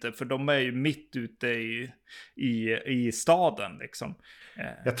går ju inte, för de är ju mitt ute i staden liksom.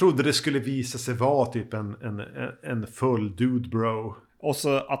 Jag trodde det skulle visa sig vara typ en full dude bro. Och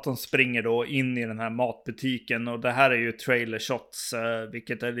så att de springer då in i den här matbutiken. Och det här är ju trailer shots,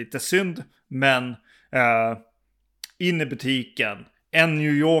 vilket är lite synd. Men in i butiken. En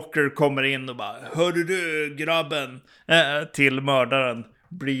New Yorker kommer in och bara: hörde du grabben? Till mördaren.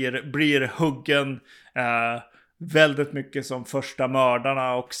 Blir huggen. Väldigt mycket som första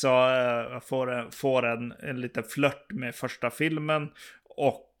mördarna också. Får en liten flört med första filmen.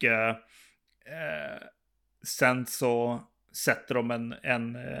 Och sen så sätter de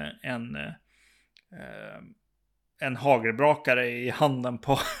en hagelbrakare i handen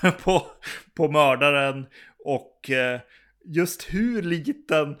på mördaren. Och just hur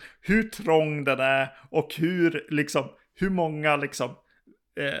liten, hur trång den är och hur många liksom,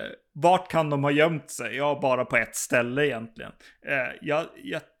 vart kan de ha gömt sig? Ja, bara på ett ställe egentligen.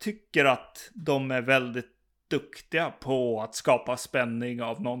 Jag tycker att de är väldigt duktiga på att skapa spänning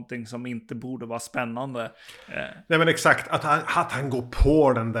av någonting som inte borde vara spännande. Nej, men exakt, att han går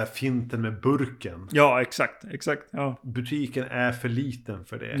på den där finten med burken. Ja, exakt. Ja. Butiken är för liten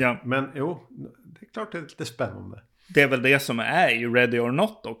för det. Ja. Men jo, det är klart det är lite spännande. Det är väl det som är i Ready or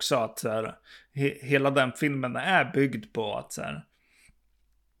Not också, att så här, hela den filmen är byggd på att så här,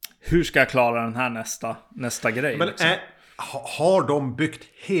 hur ska jag klara den här nästa grej? Men liksom. Har de byggt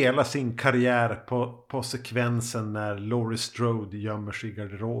hela sin karriär på sekvensen när Laurie Strode gömmer sig i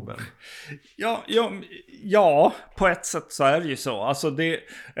garderoben? Ja, på ett sätt så är det ju så. Alltså det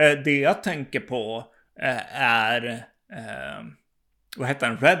jag tänker på är vad heter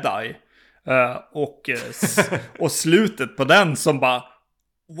den? Red Eye. Och slutet på den som bara,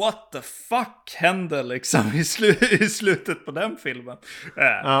 what the fuck hände liksom i slutet på den filmen.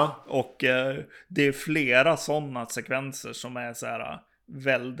 Och det är flera sådana sekvenser som är så här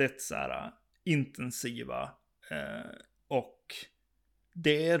väldigt så här intensiva. Och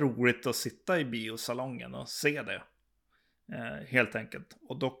det är roligt att sitta i biosalongen och se det. Helt enkelt.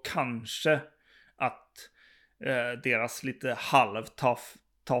 Och då kanske att deras lite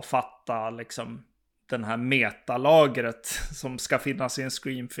halvtafatta liksom den här metalagret som ska finnas i en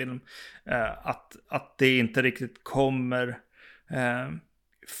Scream-film, att det inte riktigt kommer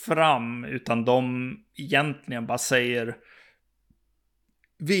fram, utan de egentligen bara säger: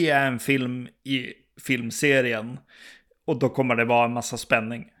 vi är en film i filmserien och då kommer det vara en massa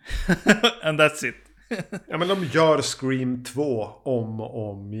spänning. And that's it. Ja, men de gör Scream 2 om och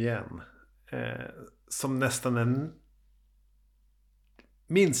om igen. Som nästan en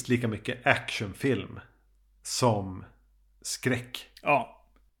minst lika mycket actionfilm som skräck. Ja.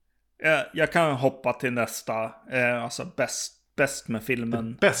 Jag kan hoppa till nästa. Alltså bäst med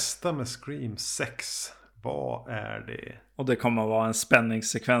filmen. Det bästa med Scream 6. Vad är det? Och det kommer att vara en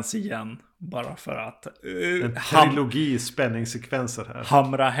spänningssekvens igen. Bara för att en trilogi spänningssekvenser här.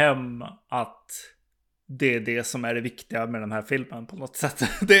 Hamra hem att det är det som är det viktiga med den här filmen på något sätt.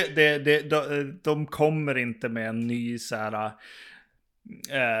 De kommer inte med en ny så här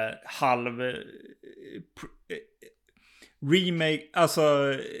halv remake,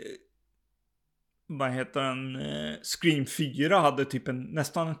 alltså vad heter den, Scream 4 hade typ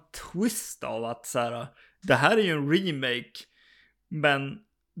nästan en twist av att så här, det här är ju en remake men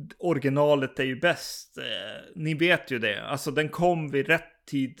originalet är ju bäst. Ni vet ju det. Alltså den kom vid rätt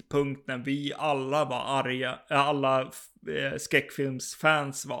tidpunkt när vi alla var arga. Alla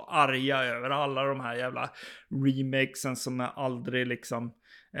skräckfilmsfans var arga över alla de här jävla remakesen som aldrig liksom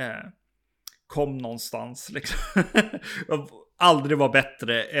kom någonstans liksom. Aldrig var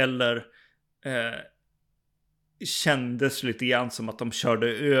bättre eller kändes lite grann som att de körde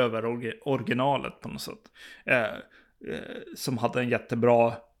över originalet på något sätt. Som hade en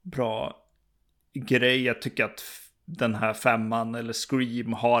jättebra grej. Jag tycker att den här 5:an eller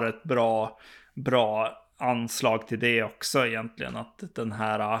Scream har ett bra anslag till det också egentligen. Att den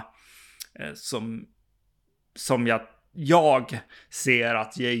här som jag ser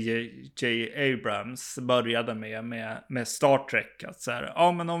att J.J. Abrams började med Star Trek. Att så här,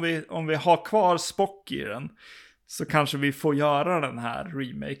 ja men om vi har kvar Spock i den så kanske vi får göra den här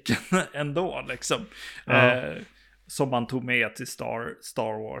remaken ändå liksom. Som man tog med till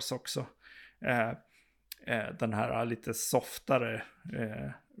Star Wars också. Den här lite softare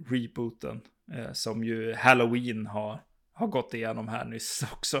rebooten som ju Halloween har gått igenom här nyss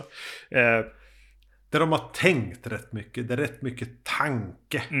också. Där de har tänkt rätt mycket. Det är rätt mycket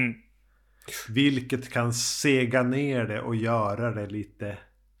tanke. Vilket kan sega ner det och göra det lite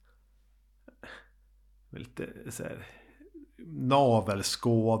lite så här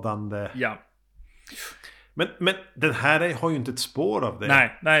navelskådande. Ja. Men den här har ju inte ett spår av det.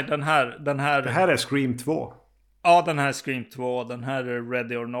 Nej, den här... Det här är Scream 2. Ja, den här är Scream 2. Den här är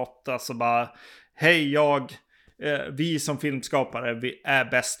Ready or Not. Alltså bara, hej vi som filmskapare, vi är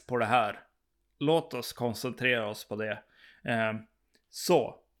bäst på det här. Låt oss koncentrera oss på det.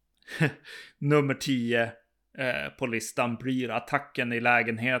 Så. Nummer 10 på listan blir attacken i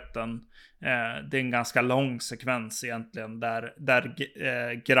lägenheten. Det är en ganska lång sekvens egentligen. Där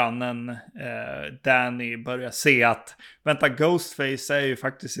grannen Danny börjar se att vänta, Ghostface är ju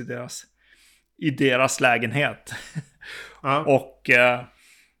faktiskt i deras lägenhet. Och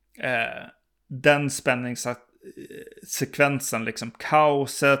den spänningssekvensen, liksom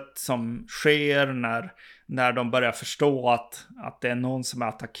kaoset som sker när de börjar förstå att det är någon som är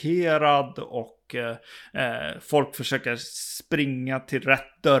attackerad och folk försöker springa till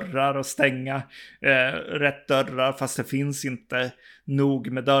rätt dörrar och stänga rätt dörrar, fast det finns inte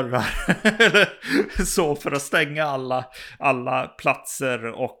nog med dörrar så för att stänga alla platser,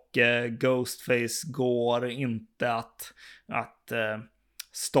 och Ghostface går inte att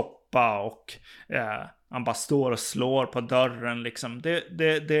stoppa, och han bara står och slår på dörren liksom.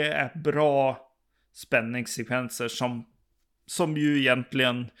 Det är bra spänningssekvenser som ju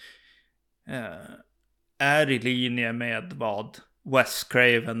egentligen är i linje med vad Wes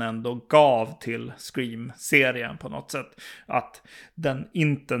Craven ändå gav till Scream-serien på något sätt. Att den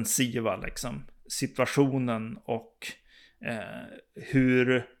intensiva liksom situationen och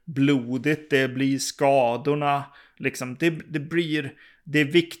hur blodigt det blir, skadorna liksom, det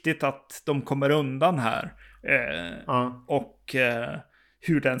är viktigt att de kommer undan här. Och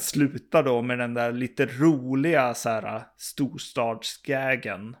hur den slutar då med den där lite roliga så här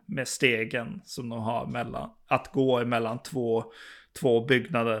storstadsskräkisen med stegen som de har att gå emellan två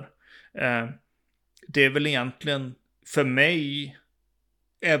byggnader. Det är väl egentligen för mig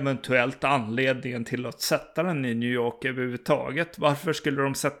eventuellt anledningen till att sätta den i New York överhuvudtaget. Varför skulle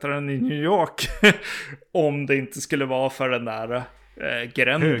de sätta den i New York om det inte skulle vara för den där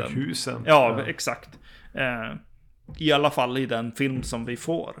gränden? Höghusen. Ja, exakt. I alla fall i den film som vi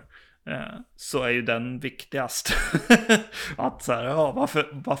får, så är ju den viktigast. Att så här,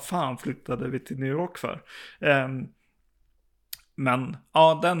 vad fan flyttade vi till New York för? Men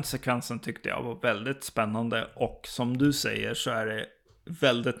ja, den sekvensen tyckte jag var väldigt spännande, och som du säger så är det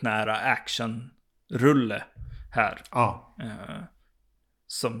väldigt nära actionrulle här.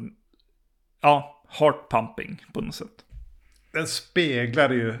 Som heart pumping på något sätt. Den speglar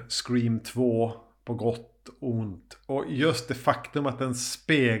ju Scream 2 på gott och ont. Och just det faktum att den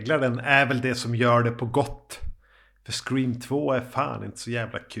speglar den är väl det som gör det på gott. För Scream 2 är fan inte så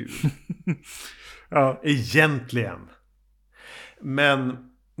jävla kul. Egentligen.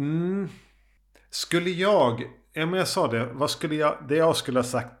 Men skulle jag sa det, det jag skulle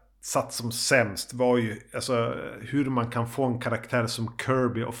ha satt som sämst var ju alltså, hur man kan få en karaktär som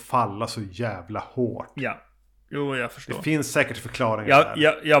Kirby att falla så jävla hårt. Ja. Jo, jag förstår. Det finns säkert förklaringar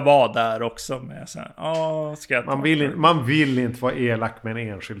där. Jag var där också med så här, ska jag man vill inte vara elak med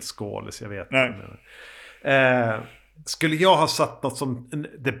en enskild skådis, jag vet. Skulle jag ha satt något som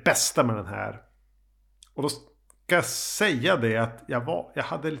det bästa med den här, och då ska jag säga det att jag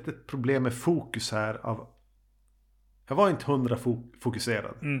hade lite problem med fokus här. Jag var inte 100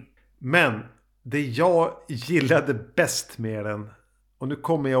 fokuserad. Men det jag gillade bäst med den, och nu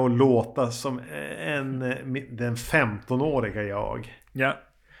kommer jag att låta som den 15-åriga jag. Ja.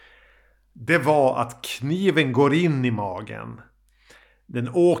 Det var att kniven går in i magen. Den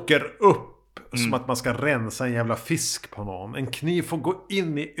åker upp som att man ska rensa en jävla fisk på någon. En kniv får gå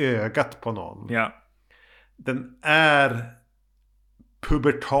in i ögat på någon. Ja. Den är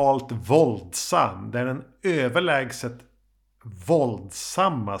pubertalt våldsam. Det är den överlägset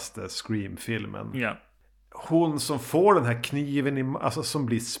våldsammaste Scream-filmen. Ja. Hon som får den här kniven alltså som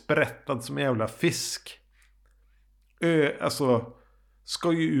blir sprättad som en jävla fisk. Alltså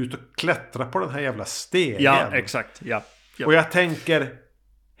ska ju ut och klättra på den här jävla stegen. Ja, exakt. Ja. Och jag tänker,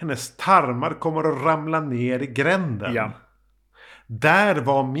 hennes tarmar kommer att ramla ner i gränden. Ja. Där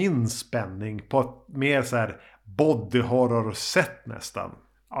var min spänning på ett mer så här body horror sätt nästan.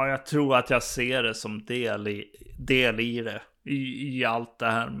 Ja, jag tror att jag ser det som del i det. I allt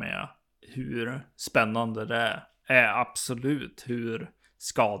det här med hur spännande det är absolut hur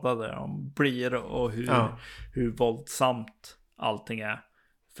skadade de blir och hur våldsamt allting är.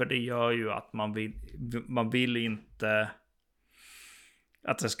 För det gör ju att man vill inte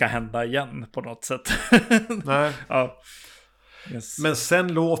att det ska hända igen på något sätt. Nej. Ja. Yes. Men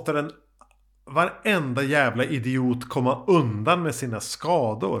sen låter den varenda jävla idiot komma undan med sina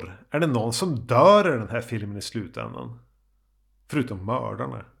skador? Är det någon som dör i den här filmen i slutändan? Förutom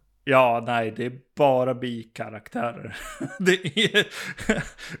mördarna. Ja, nej, det är bara bikaraktärer. Det är...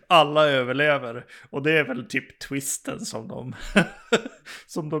 Alla överlever. Och det är väl typ twisten som de,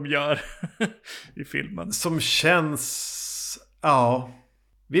 som de gör i filmen. Som känns... Ja...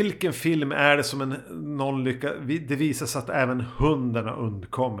 Vilken film är det som någon lyckas... Det visar sig att även hundarna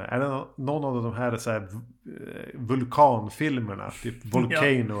undkommer. Är det någon av de här, så här vulkanfilmerna? Typ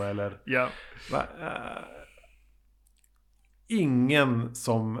Volcano eller... Ja. Ingen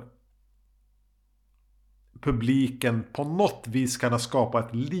som publiken på något vis kan ha skapat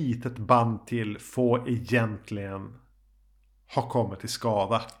ett litet band till får egentligen ha kommit till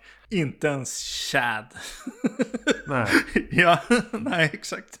skada. Inte ens Chad. Nej. Ja, nej,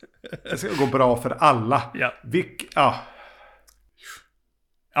 exakt. Det ska gå bra för alla. Ja.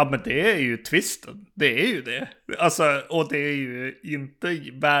 Ja, men det är ju twisten. Det är ju det. Alltså, och det är ju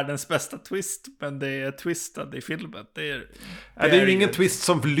inte världens bästa twist, men det är twisten i filmen. Det är ju ingen twist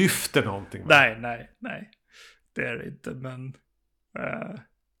som lyfter någonting. Nej. Det är det inte, men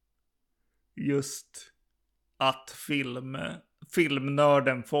just att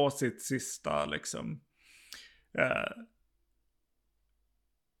filmnörden får sitt sista liksom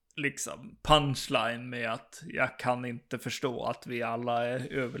punchline med att jag kan inte förstå att vi alla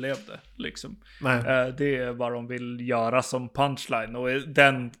överlevde liksom. Det är vad de vill göra som punchline, och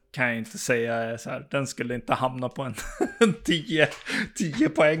den kan jag inte säga är så här, den skulle inte hamna på en 10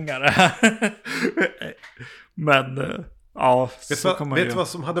 poängare här. Men ja, vet du vad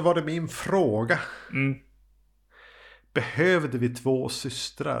som hade varit min fråga? Behövde vi 2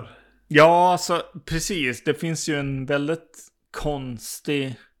 systrar? Ja, alltså precis. Det finns ju en väldigt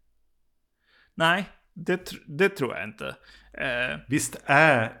konstig... Nej, det tror jag inte. Visst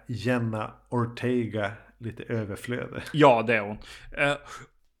är Jenna Ortega lite överflödig? Ja, det är hon.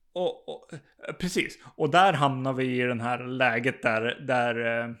 Precis. Och där hamnar vi i den här läget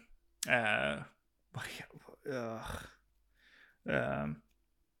där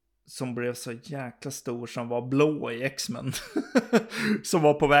som blev så jäkla stor, som var blå i X-Men. Som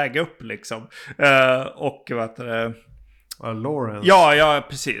var på väg upp liksom. Och vad heter det? Lawrence. Ja,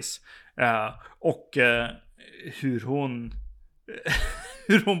 precis. Och hur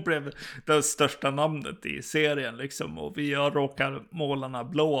hon blev det största namnet i serien liksom. Och vi råkar målarna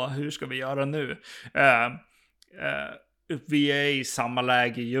blå. Hur ska vi göra nu? Vi är i samma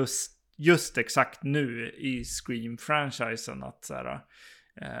läge just exakt nu i Scream-franchisen, att så här,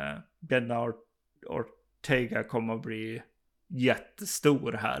 Jenna Ortega kommer att bli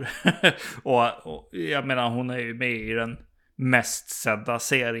jättestor här. och jag menar, hon är ju med i den mest sedda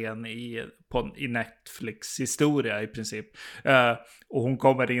serien i Netflix historia i princip. Och hon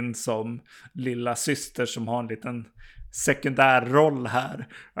kommer in som lilla syster som har en liten sekundär roll här.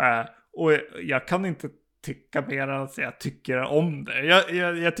 Och jag kan inte tycka mer än att jag tycker om det.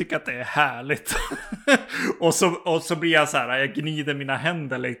 Jag tycker att det är härligt. och så blir jag så här, jag gnider mina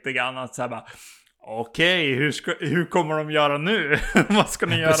händer lite grann, att så här bara, okej, hur kommer de göra nu? Vad ska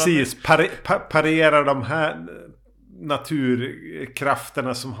ni göra? Precis, parera de här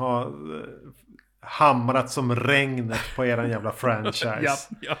naturkrafterna som har hamrat som regnet på eran jävla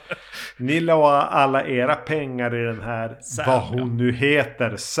franchise. Ja. Ni la alla era pengar i den här Sam, vad hon nu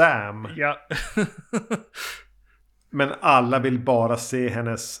heter, Sam. Ja. Men alla vill bara se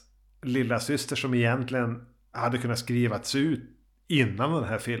hennes lilla syster som egentligen hade kunnat skrivats ut innan den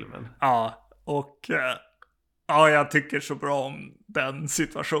här filmen. Ja, och ja, jag tycker så bra om den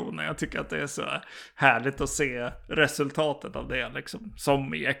situationen. Jag tycker att det är så härligt att se resultatet av det liksom.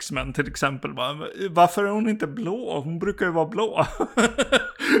 Som i X-Men till exempel. Varför är hon inte blå? Hon brukar ju vara blå.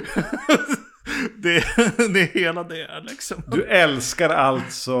 det är hela det liksom. Du älskar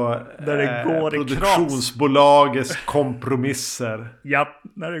alltså där det går produktionsbolagets kompromisser. Ja,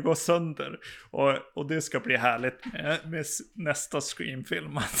 när det går sönder. Och det ska bli härligt med nästa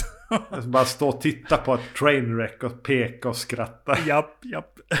Scream-film. Jag ska bara stå och titta på ett trainwreck och peka och skratta. Japp.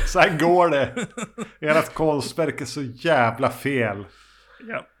 Så här går det. Ert konstverk är så jävla fel.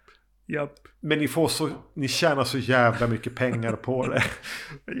 Japp. Men ni tjänar så jävla mycket pengar på det.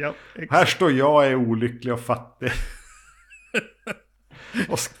 Japp, exakt. Här står jag är olycklig och fattig.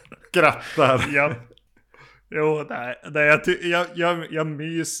 Och skrattar. Japp. Jo, jag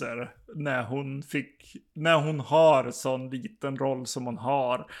myser när hon har sån liten roll som hon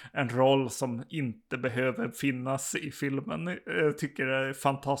har. En roll som inte behöver finnas i filmen. Jag tycker det är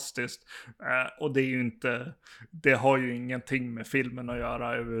fantastiskt. Och det har ju ingenting med filmen att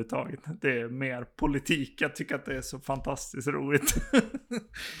göra överhuvudtaget. Det är mer politik. Jag tycker att det är så fantastiskt roligt.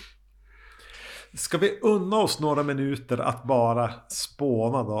 Ska vi unna oss några minuter att bara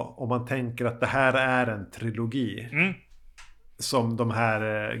spåna då? Om man tänker att det här är en trilogi. Som de här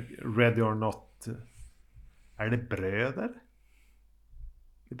Ready or Not. Är det bröder?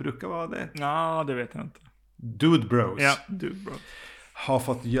 Det brukar vara det. Ja, det vet jag inte. Dude Bros. Ja, Dude Bros. Har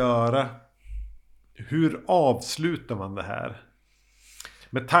fått göra. Hur avslutar man det här?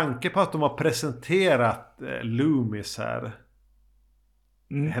 Med tanke på att de har presenterat Loomis här.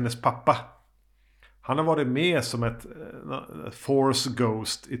 Hennes pappa. Han har varit med som ett Force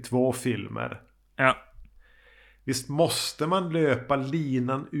Ghost i 2 filmer. Ja. Visst måste man löpa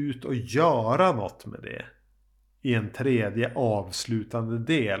linan ut och göra något med det. I en 3:e avslutande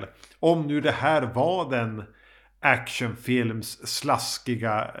del. Om nu det här var den actionfilms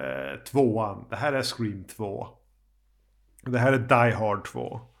slaskiga 2:an. Det här är Scream 2. Det här är Die Hard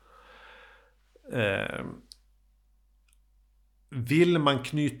 2. Vill man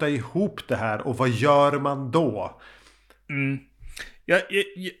knyta ihop det här och vad gör man då?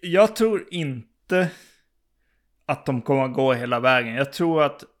 Jag tror inte att de kommer att gå hela vägen. Jag tror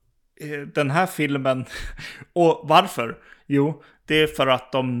att den här filmen... Och varför? Jo, det är för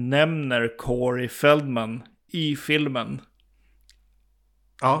att de nämner Corey Feldman i filmen.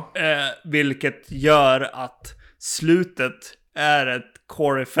 Ja. Vilket gör att slutet är ett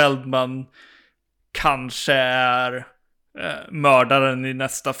Corey Feldman kanske är mördaren i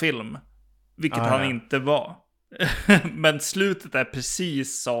nästa film. Vilket han inte var. Men slutet är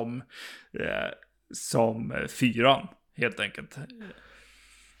precis som 4:an, helt enkelt.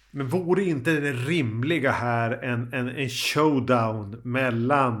 Men vore inte det rimliga här en showdown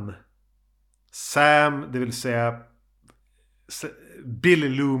mellan Sam, det vill säga Billy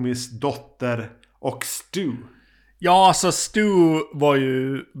Loomis dotter, och Stu? Ja, alltså Stu var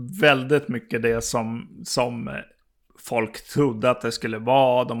ju väldigt mycket det som folk trodde att det skulle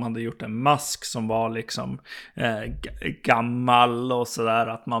vara. De hade gjort en mask som var liksom gammal och sådär,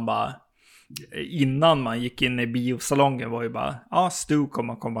 att man bara... Innan man gick in i biosalongen var ju bara, Stu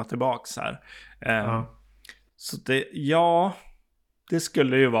kommer komma tillbaks här. Så det, det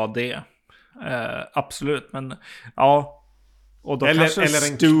skulle ju vara det. Absolut, men ja. Och då kanske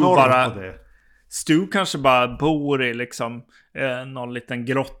Stu bara... Stu kanske bara bor i liksom någon liten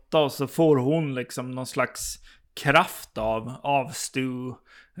grotta, och så får hon liksom någon slags kraft av Stu.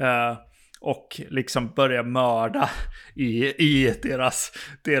 Och liksom börja mörda i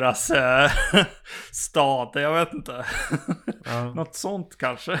deras stad. Jag vet inte. Något sånt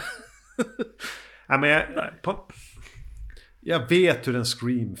kanske. Ja, men jag vet hur en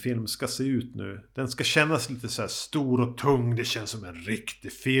Scream-film ska se ut nu. Den ska kännas lite så här stor och tung. Det känns som en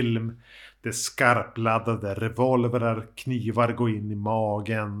riktig film. Det är skarpladdade revolverar, knivar går in i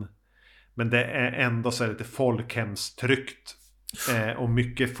magen. Men det är ändå så här lite folkhemstryckt. Och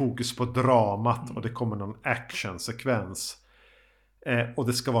mycket fokus på dramat. Och det kommer någon actionsekvens. Och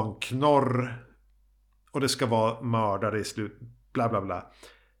det ska vara en knorr. Och det ska vara mördare i slut. Bla bla bla.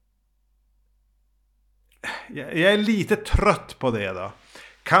 Jag är lite trött på det då.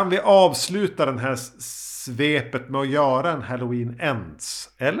 Kan vi avsluta den här svepet med att göra en Halloween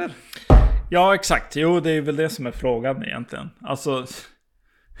Ends? Eller? Ja, exakt. Jo, det är väl det som är frågan egentligen. Alltså...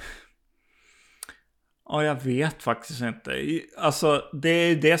 Ja, jag vet faktiskt inte. Alltså, det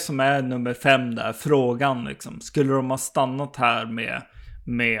är det som är nummer 5 där. Frågan liksom. Skulle de ha stannat här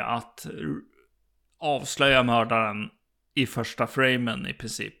med att avslöja mördaren i första framen i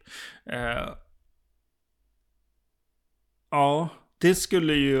princip? Ja, det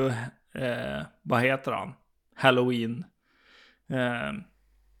skulle ju... vad heter han? Halloween.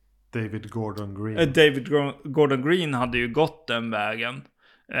 David Gordon Green. David Gordon Green hade ju gått den vägen.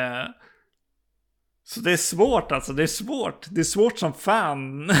 Så det är svårt alltså, det är svårt som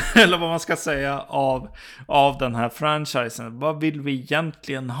fan eller vad man ska säga av den här franchisen. Vad vill vi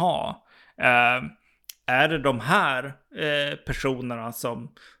egentligen ha? Är det de här personerna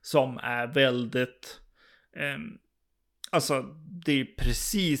som är väldigt alltså det är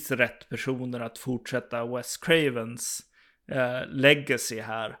precis rätt personer att fortsätta Wes Cravens legacy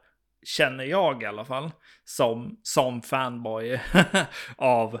här, känner jag i alla fall som fanboy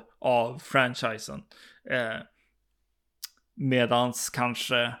av franchisen. Medans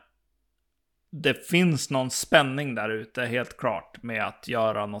kanske det finns någon spänning där ute helt klart med att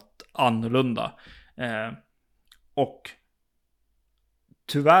göra något annorlunda. Och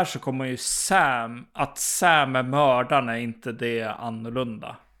tyvärr så kommer ju Sam är mördaren, är inte det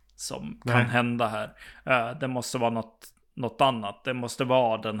annorlunda som kan hända här. Det måste vara något annat. Det måste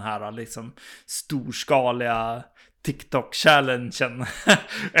vara den här liksom storskaliga TikTok-challengen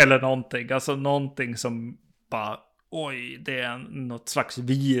eller någonting. Alltså någonting som bara oj, det är något slags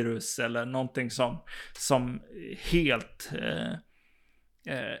virus eller någonting som helt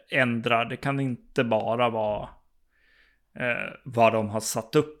ändrar. Det kan inte bara vara vad de har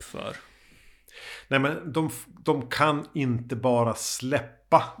satt upp för. Nej, men de kan inte bara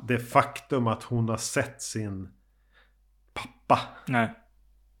släppa det faktum att hon har sett sin pappa. Nej.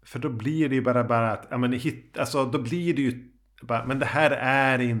 För då blir det ju bara att, ja men alltså då blir det ju bara, men det här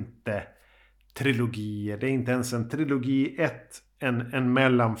är inte trilogier. Det är inte ens en trilogi 1, en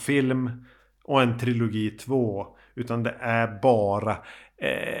mellanfilm och en trilogi 2. Utan det är bara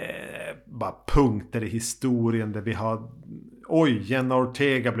punkter i historien där vi har, oj, Jenna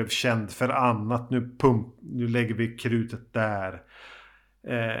Ortega blev känd för annat. Nu lägger vi krutet där.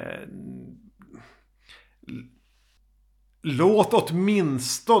 Låt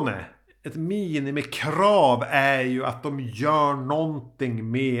åtminstone, ett minimikrav är ju att de gör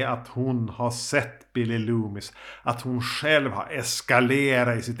någonting med att hon har sett Billy Loomis. Att hon själv har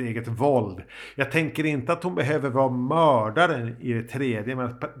eskalerat i sitt eget våld. Jag tänker inte att hon behöver vara mördaren i det tredje, men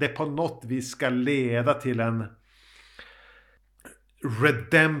att det på något vis ska leda till en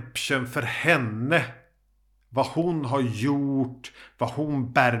redemption för henne. Vad hon har gjort, vad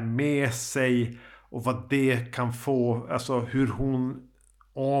hon bär med sig och vad det kan få, alltså hur hon,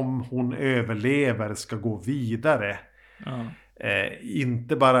 om hon överlever, ska gå vidare.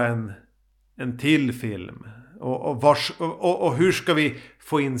 Inte bara en till film. Och hur ska vi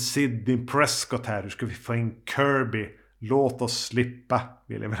få in Sidney Prescott här? Hur ska vi få in Kirby? Låt oss slippa,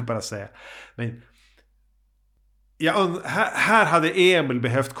 vill jag väl bara säga. Men här hade Emil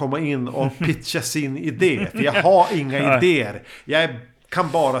behövt komma in och pitcha sin idé. För jag har inga idéer. Jag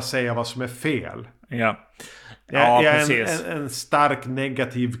kan bara säga vad som är fel. Ja. Jag är en stark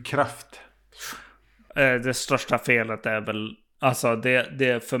negativ kraft. Det största felet är väl, alltså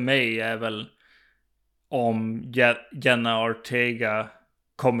det för mig är väl om Jenna Ortega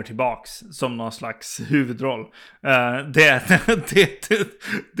kommer tillbaks som någon slags huvudroll. Det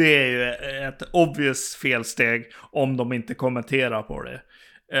är ju ett obvious felsteg om de inte kommenterar på det.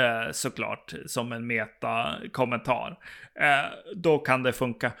 Såklart, som en meta-kommentar. Då kan det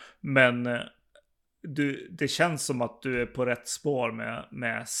funka. Men det känns som att du är på rätt spår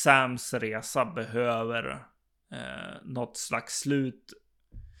med Sams resa behöver något slags slut.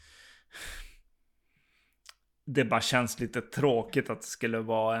 Det bara känns lite tråkigt att det skulle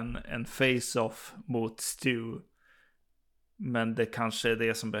vara en face-off mot Stu. Men det kanske är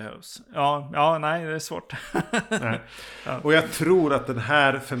det som behövs. Ja, nej, det är svårt. Nej. Och jag tror att den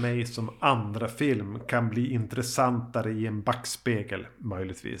här för mig som andra film kan bli intressantare i en backspegel,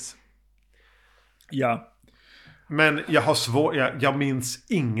 möjligtvis. Ja. Men jag har jag minns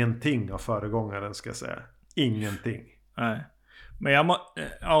ingenting av föregångaren, ska jag säga. Ingenting. Nej. Men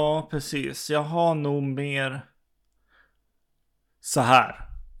ja, precis. Jag har nog mer så här.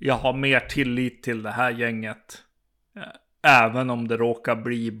 Jag har mer tillit till det här gänget. Även om det råkar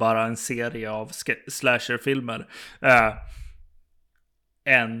bli bara en serie av slasherfilmer.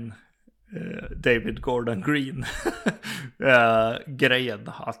 Än David Gordon Green grejen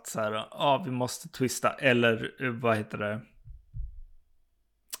att så här, vi måste twista, eller vad heter det,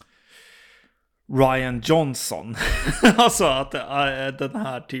 Ryan Johnson. Alltså att den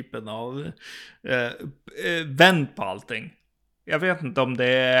här typen av vänd på allting. Jag vet inte om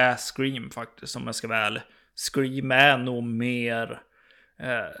det är Scream faktiskt, om jag ska vara ärlig. Scream är nog mer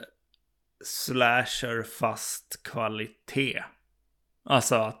slasher fast kvalitet.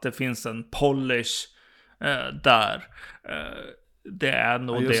 Alltså att det finns en polish där. Det är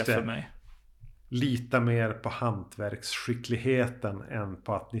nog det för mig. Lita mer på hantverksskickligheten än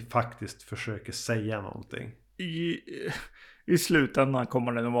på att ni faktiskt försöker säga någonting. I slutändan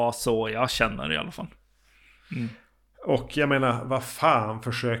kommer det att vara så jag känner i alla fall. Mm. Och jag menar, vad fan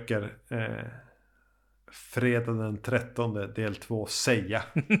försöker fredag den 13 del 2 säga?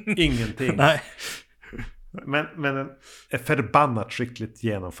 Ingenting. Nej. Men den är förbannat skickligt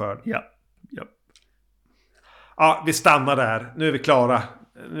genomförd. Ja. Ja, vi stannar där. Nu är vi klara.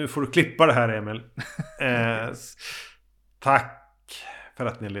 Nu får du klippa det här, Emil. Tack för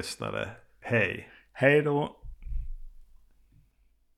att ni lyssnade. Hej. Hej då.